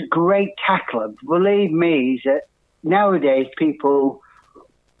 He was a great tackler. Believe me, that nowadays people,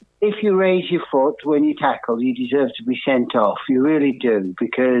 if you raise your foot when you tackle, you deserve to be sent off. You really do,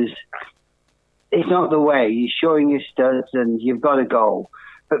 because it's not the way. You're showing your studs and you've got to go.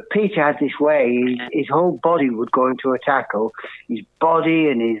 But Peter had this way. His whole body would go into a tackle. His body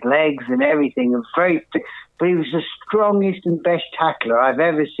and his legs and everything. But he was the strongest and best tackler I've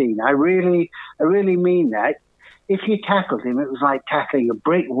ever seen. I really mean that. If you tackled him, it was like tackling a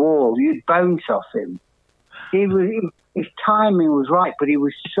brick wall. You'd bounce off him. His timing was right, but he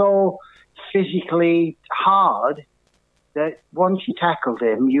was so physically hard that once you tackled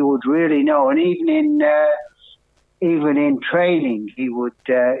him, you would really know. And even in training, he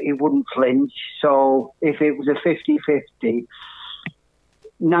wouldn't flinch. So if it was a 50-50,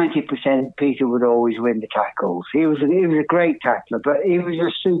 90% Peter would always win the tackles. He was a great tackler, but he was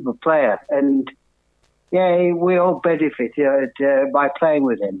a super player, and we all benefited by playing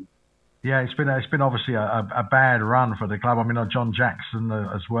with him. Yeah, it's been obviously a bad run for the club. I mean, John Jackson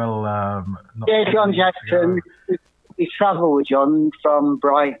as well. John Jackson. We travelled with John from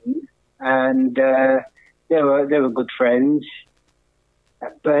Brighton, and they were good friends.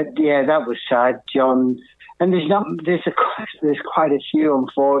 But yeah, that was sad, John. And there's quite a few,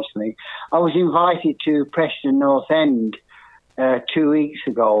 unfortunately. I was invited to Preston North End 2 weeks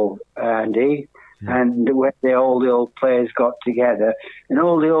ago, Andy, and where all the old players got together, and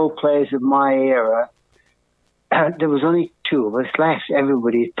all the old players of my era. There was only two of us left.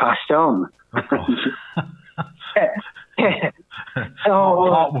 Everybody had passed on.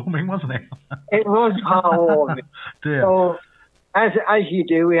 Heartwarming, wasn't it? It was heartwarming. Dear. So, as you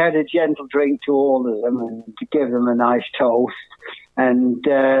do, we had a gentle drink to all of them and to give them a nice toast. And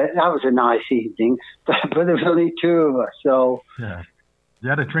that was a nice evening. But there was only two of us, so... Yeah. You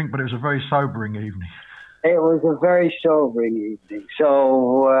had a drink, but it was a very sobering evening. It was a very sobering evening.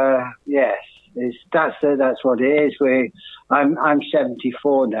 So, yes, that's what it is. I'm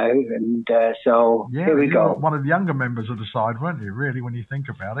 74 now, and so here we go. One of the younger members of the side, weren't you? Really, when you think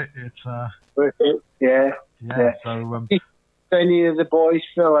about it, it's yeah. So any of the boys,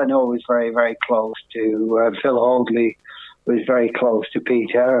 Phil, I know was very, very close to Phil Holdley. Was very close to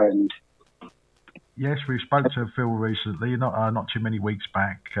Peter, and yes, we spoke to Phil recently, not too many weeks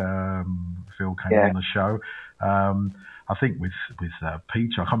back. Phil came on the show. I think with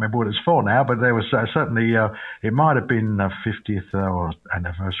Peter, I can't remember what it's for now, but there was certainly it might have been 50th or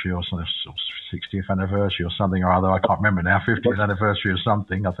anniversary or something, 60th anniversary or something or other. I can't remember now. 50th anniversary or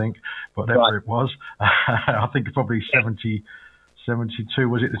something, I think, whatever it was. I think probably 72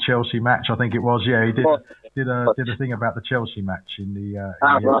 was it the Chelsea match? I think it was. Yeah, he did a thing about the Chelsea match in the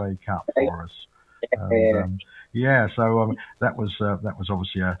FA Cup for us. So that was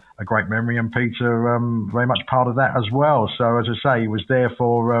obviously a great memory, and Peter very much part of that as well. So as I say, he was there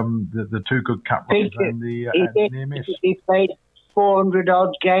for the two good cup runs and the near miss. He played 400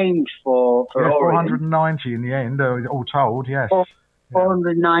 odd games for 490 in the end, all told. Yes,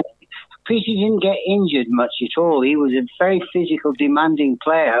 490. Peter didn't get injured much at all. He was a very physical, demanding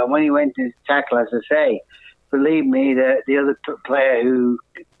player. And when he went to tackle, as I say, believe me, the other player who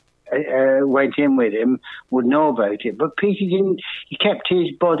went in with him would know about it. But Peter didn't. He kept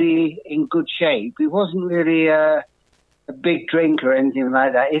his body in good shape. He wasn't really a big drinker or anything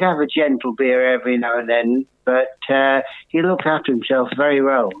like that. He'd have a gentle beer every now and then, but he looked after himself very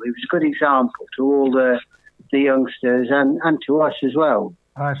well. He was a good example to all the youngsters and to us as well.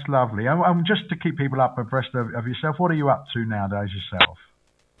 That's lovely. And just to keep people up abreast of yourself, what are you up to nowadays yourself?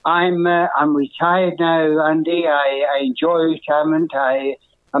 I'm retired now, Andy. I enjoy retirement.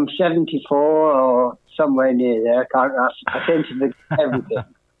 I'm 74 or somewhere near there. I tend to forget everything.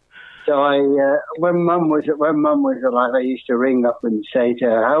 So when Mum was alive, I used to ring up and say to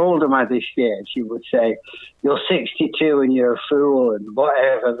her, "How old am I this year?" And she would say, "You're 62 and you're a fool," and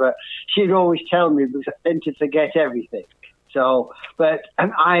whatever. But she'd always tell me because I tend to forget everything. So, but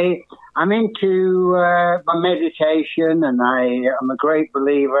I'm into my meditation, and I'm a great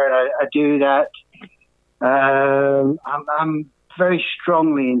believer, and I do that. I'm very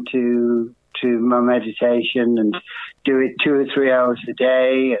strongly into my meditation and do it 2 or 3 hours a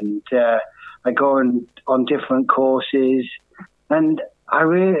day, and I go on different courses, and I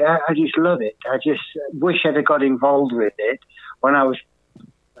just love it. I just wish I'd have got involved with it when I was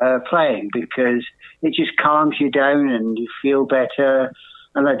playing, because it just calms you down and you feel better.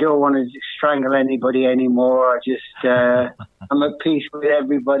 And I don't want to strangle anybody anymore. I just I'm at peace with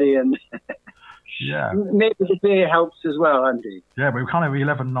everybody, and yeah, maybe the beer helps as well, Andy. Yeah, but we can't have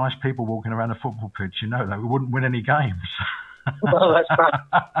 11 nice people walking around a football pitch. You know that we wouldn't win any games. Well, that's fine.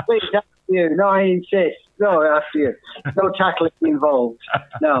 Please, after you. No, I insist. No, after you. No tackling involved.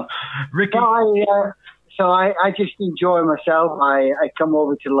 No, Ricky. So I just enjoy myself. I come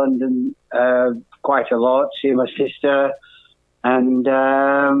over to London quite a lot, see my sister, and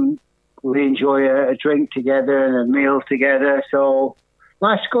we enjoy a drink together and a meal together. So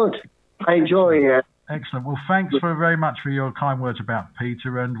that's good. I enjoy it. Excellent. Well, thanks very much for your kind words about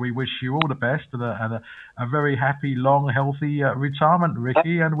Peter, and we wish you all the best and a very happy, long, healthy retirement,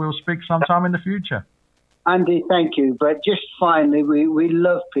 Ricky, and we'll speak sometime in the future. Andy, thank you. But just finally, we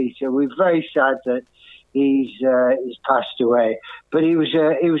love Peter. We're very sad that he's passed away, but he was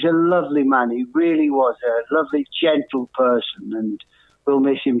a lovely man. He really was a lovely, gentle person, and we'll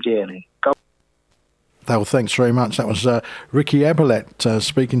miss him dearly. Well, thanks very much. That was Ricky Eberlet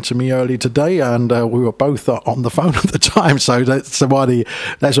speaking to me early today, and we were both on the phone at the time, so that's why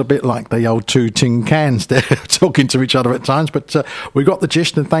that's a bit like the old two tin cans there talking to each other at times, but we got the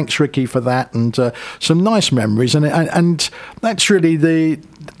gist, and thanks, Ricky, for that, and some nice memories, and that's really the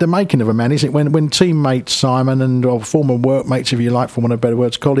making of a man, isn't it? When teammates, Simon, or former workmates, if you like, for want of better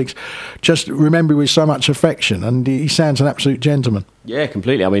words, colleagues, just remember with so much affection, and he sounds an absolute gentleman. Yeah,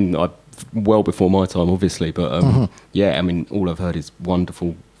 completely. I mean, well before my time, obviously, but yeah, I mean, all I've heard is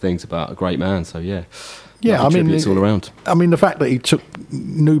wonderful things about a great man. So yeah, I mean, it's all around. I mean, the fact that he took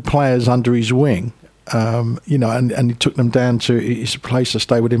new players under his wing, and he took them down to his place to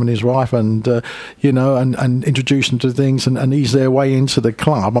stay with him and his wife, and and introduce them to things and ease their way into the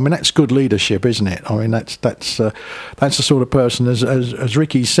club. I mean, that's good leadership, isn't it? I mean, that's the sort of person, as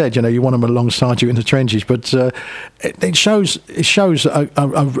Ricky said, you want them alongside you in the trenches, but it shows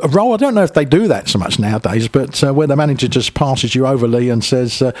a role. I don't know if they do that so much nowadays, but where the manager just passes you over, Lee, and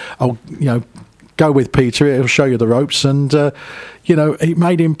says, go with Peter, he'll show you the ropes, and he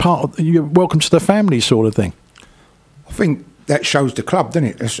made him part of you're welcome to the family sort of thing. I think that shows the club, doesn't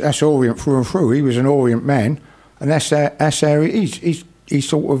it? That's Orient through and through. He was an Orient man, and that's how it is. He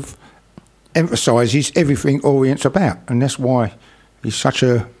sort of emphasises everything Orient's about, and that's why he's such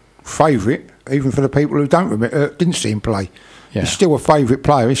a favourite, even for the people who didn't see him play. Yeah. He's still a favourite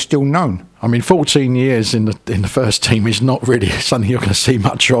player. He's still known. I mean, 14 years in the first team is not really something you're going to see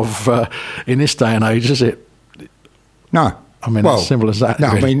much of in this day and age, is it? No. I mean, as simple as that.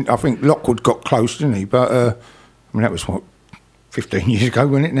 No, really. I mean, I think Lockwood got close, didn't he? But I mean, that was what, 15 years ago,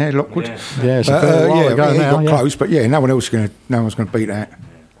 wasn't it? Now Lockwood. Yeah, it's a fair while ago he now. got close, but no one's going to beat that.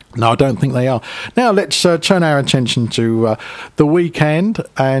 No, I don't think they are. Now let's turn our attention to the weekend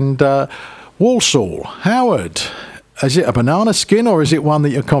and Walsall. Howard, is it a banana skin or is it one that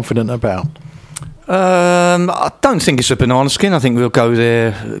you're confident about? I don't think it's a banana skin. I think we'll go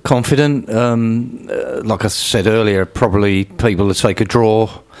there confident. Like I said earlier, probably people will take a draw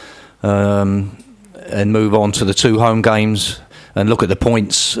and move on to the 2 home games and look at the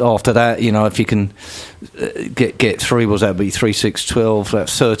points after that. You know, if you can get 3, was that be 3, 6, 12?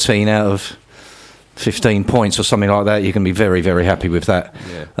 That's 13 out of 15 points or something like that. You can be very, very happy with that.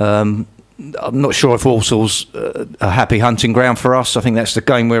 Yeah. I'm not sure if Walsall's a happy hunting ground for us. I think that's the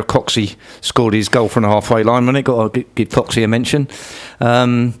game where Coxey scored his goal from the halfway line. When it got to give Coxey a mention,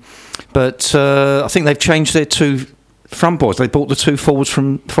 but I think they've changed their 2 front boys. They bought the 2 forwards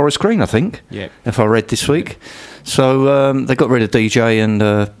from Forest Green, I think. Yeah. If I read this week, so they got rid of DJ and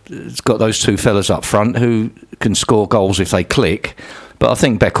it's got those 2 fellas up front who can score goals if they click. But I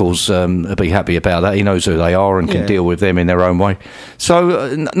think Beckles will be happy about that. He knows who they are and can deal with them in their own way.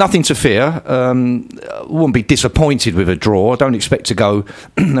 So nothing to fear. Wouldn't be disappointed with a draw. I don't expect to go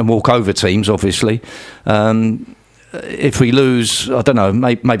and walk over teams, obviously. If we lose, I don't know,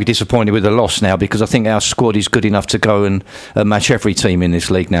 maybe disappointed with a loss now, because I think our squad is good enough to go and match every team in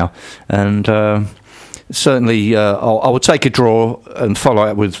this league now. And certainly I would take a draw and follow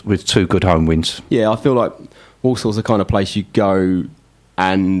it with 2 good home wins. Yeah, I feel like Walsall's the kind of place you go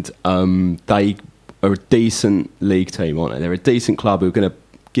and they are a decent league team, aren't they? They're a decent club who are going to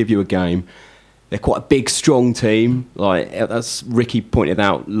give you a game. They're quite a big, strong team. Like, as Ricky pointed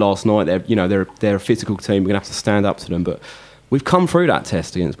out last night, they're a physical team. We're going to have to stand up to them. But we've come through that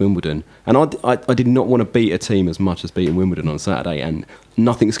test against Wimbledon, and I did not want to beat a team as much as beating Wimbledon on Saturday. And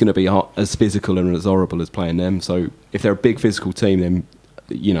nothing's going to be as physical and as horrible as playing them. So if they're a big physical team, then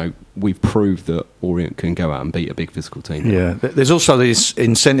we've proved that Orient can go out and beat a big physical team. Yeah, there's also these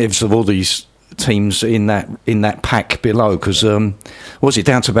incentives of all these teams in that pack below, because was it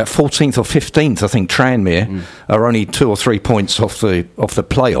down to about 14th or 15th? I think Tranmere are only 2 or 3 points off the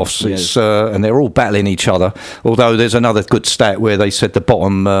playoffs. Yes. It's and they're all battling each other. Although there's another good stat where they said the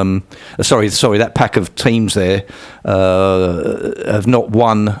bottom that pack of teams there have not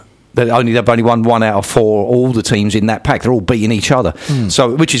won. They've only won 1 out of 4. All the teams in that pack, they're all beating each other.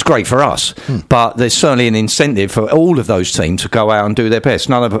 So, which is great for us. But there's certainly an incentive for all of those teams to go out and do their best.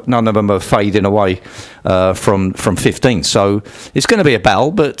 None of them are fading away from 15th. So it's going to be a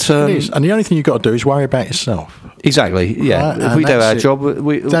battle. But it is. And the only thing you've got to do is worry about yourself. Exactly. Yeah. If we do our job,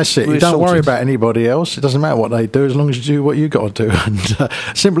 that's it. You don't worry about anybody else. It doesn't matter what they do as long as you do what you got to do. And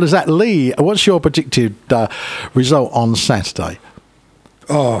simple as that. Lee, what's your predicted result on Saturday?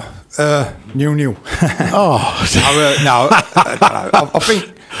 0-0. I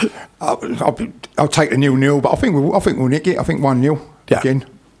think I'll take the 0-0, but I think we'll nick it. I think 1-0 again.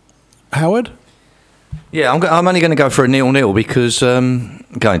 Howard? Yeah, I'm only going to go for a 0-0 because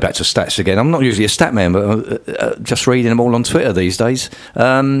going back to stats again, I'm not usually a stat man, but just reading them all on Twitter these days.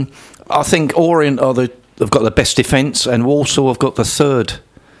 I think Orient have got the best defence, and Walsall have got the 3rd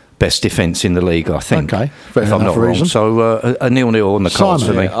best defence in the league, I think. Okay, if I'm not wrong. So a 0-0 on the cards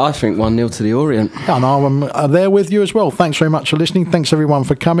for me. I think 1-0 to the Orient. And I'm there with you as well. Thanks very much for listening. Thanks everyone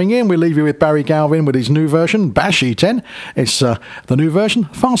for coming in. We'll leave you with Barry Galvin with his new version, Bash E10. It's the new version,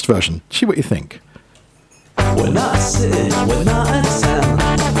 fast version. See what you think. When I sit, when I in town,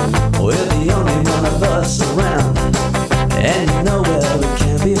 we're the only one of us around, and nowhere we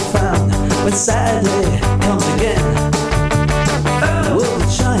can be found when Saturday comes again. We'll be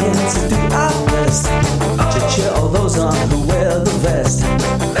trying to do our best to cheer all those on who wear the vest.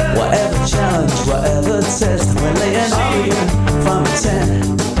 Whatever challenge, whatever test, we're laying Orient from a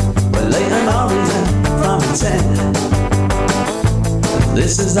 10. We're laying Orient from a 10.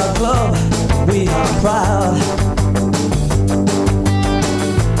 This is our club, we are proud.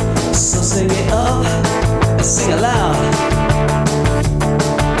 So sing it up and sing aloud.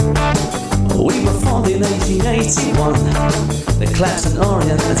 We were formed in 1881. The Clapton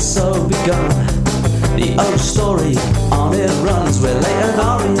Orient had so begun. The old story on it runs. We're laying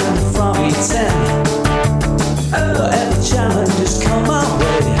Orient from E10. Whatever challenges come our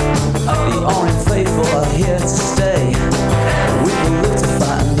way, the Orient faithful are here to stay. We will live to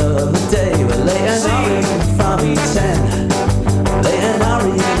fight another day. We're laying Orient from E10. Laying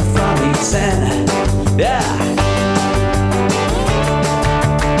Orient from E10. Yeah.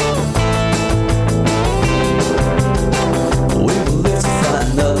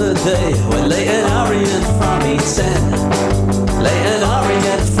 Day. We're laying Orient from E10. Laying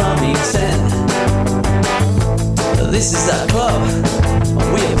Orient from E10. This is our club,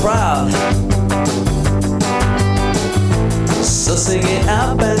 we are proud. So sing it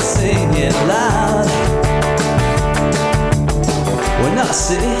out and sing it loud. We're not a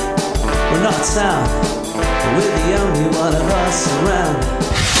city, we're not a town. We're the only one of us around.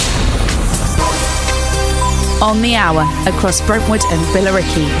 On the hour, across Brentwood and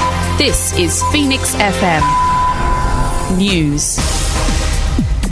Billericay, this is Phoenix FM News.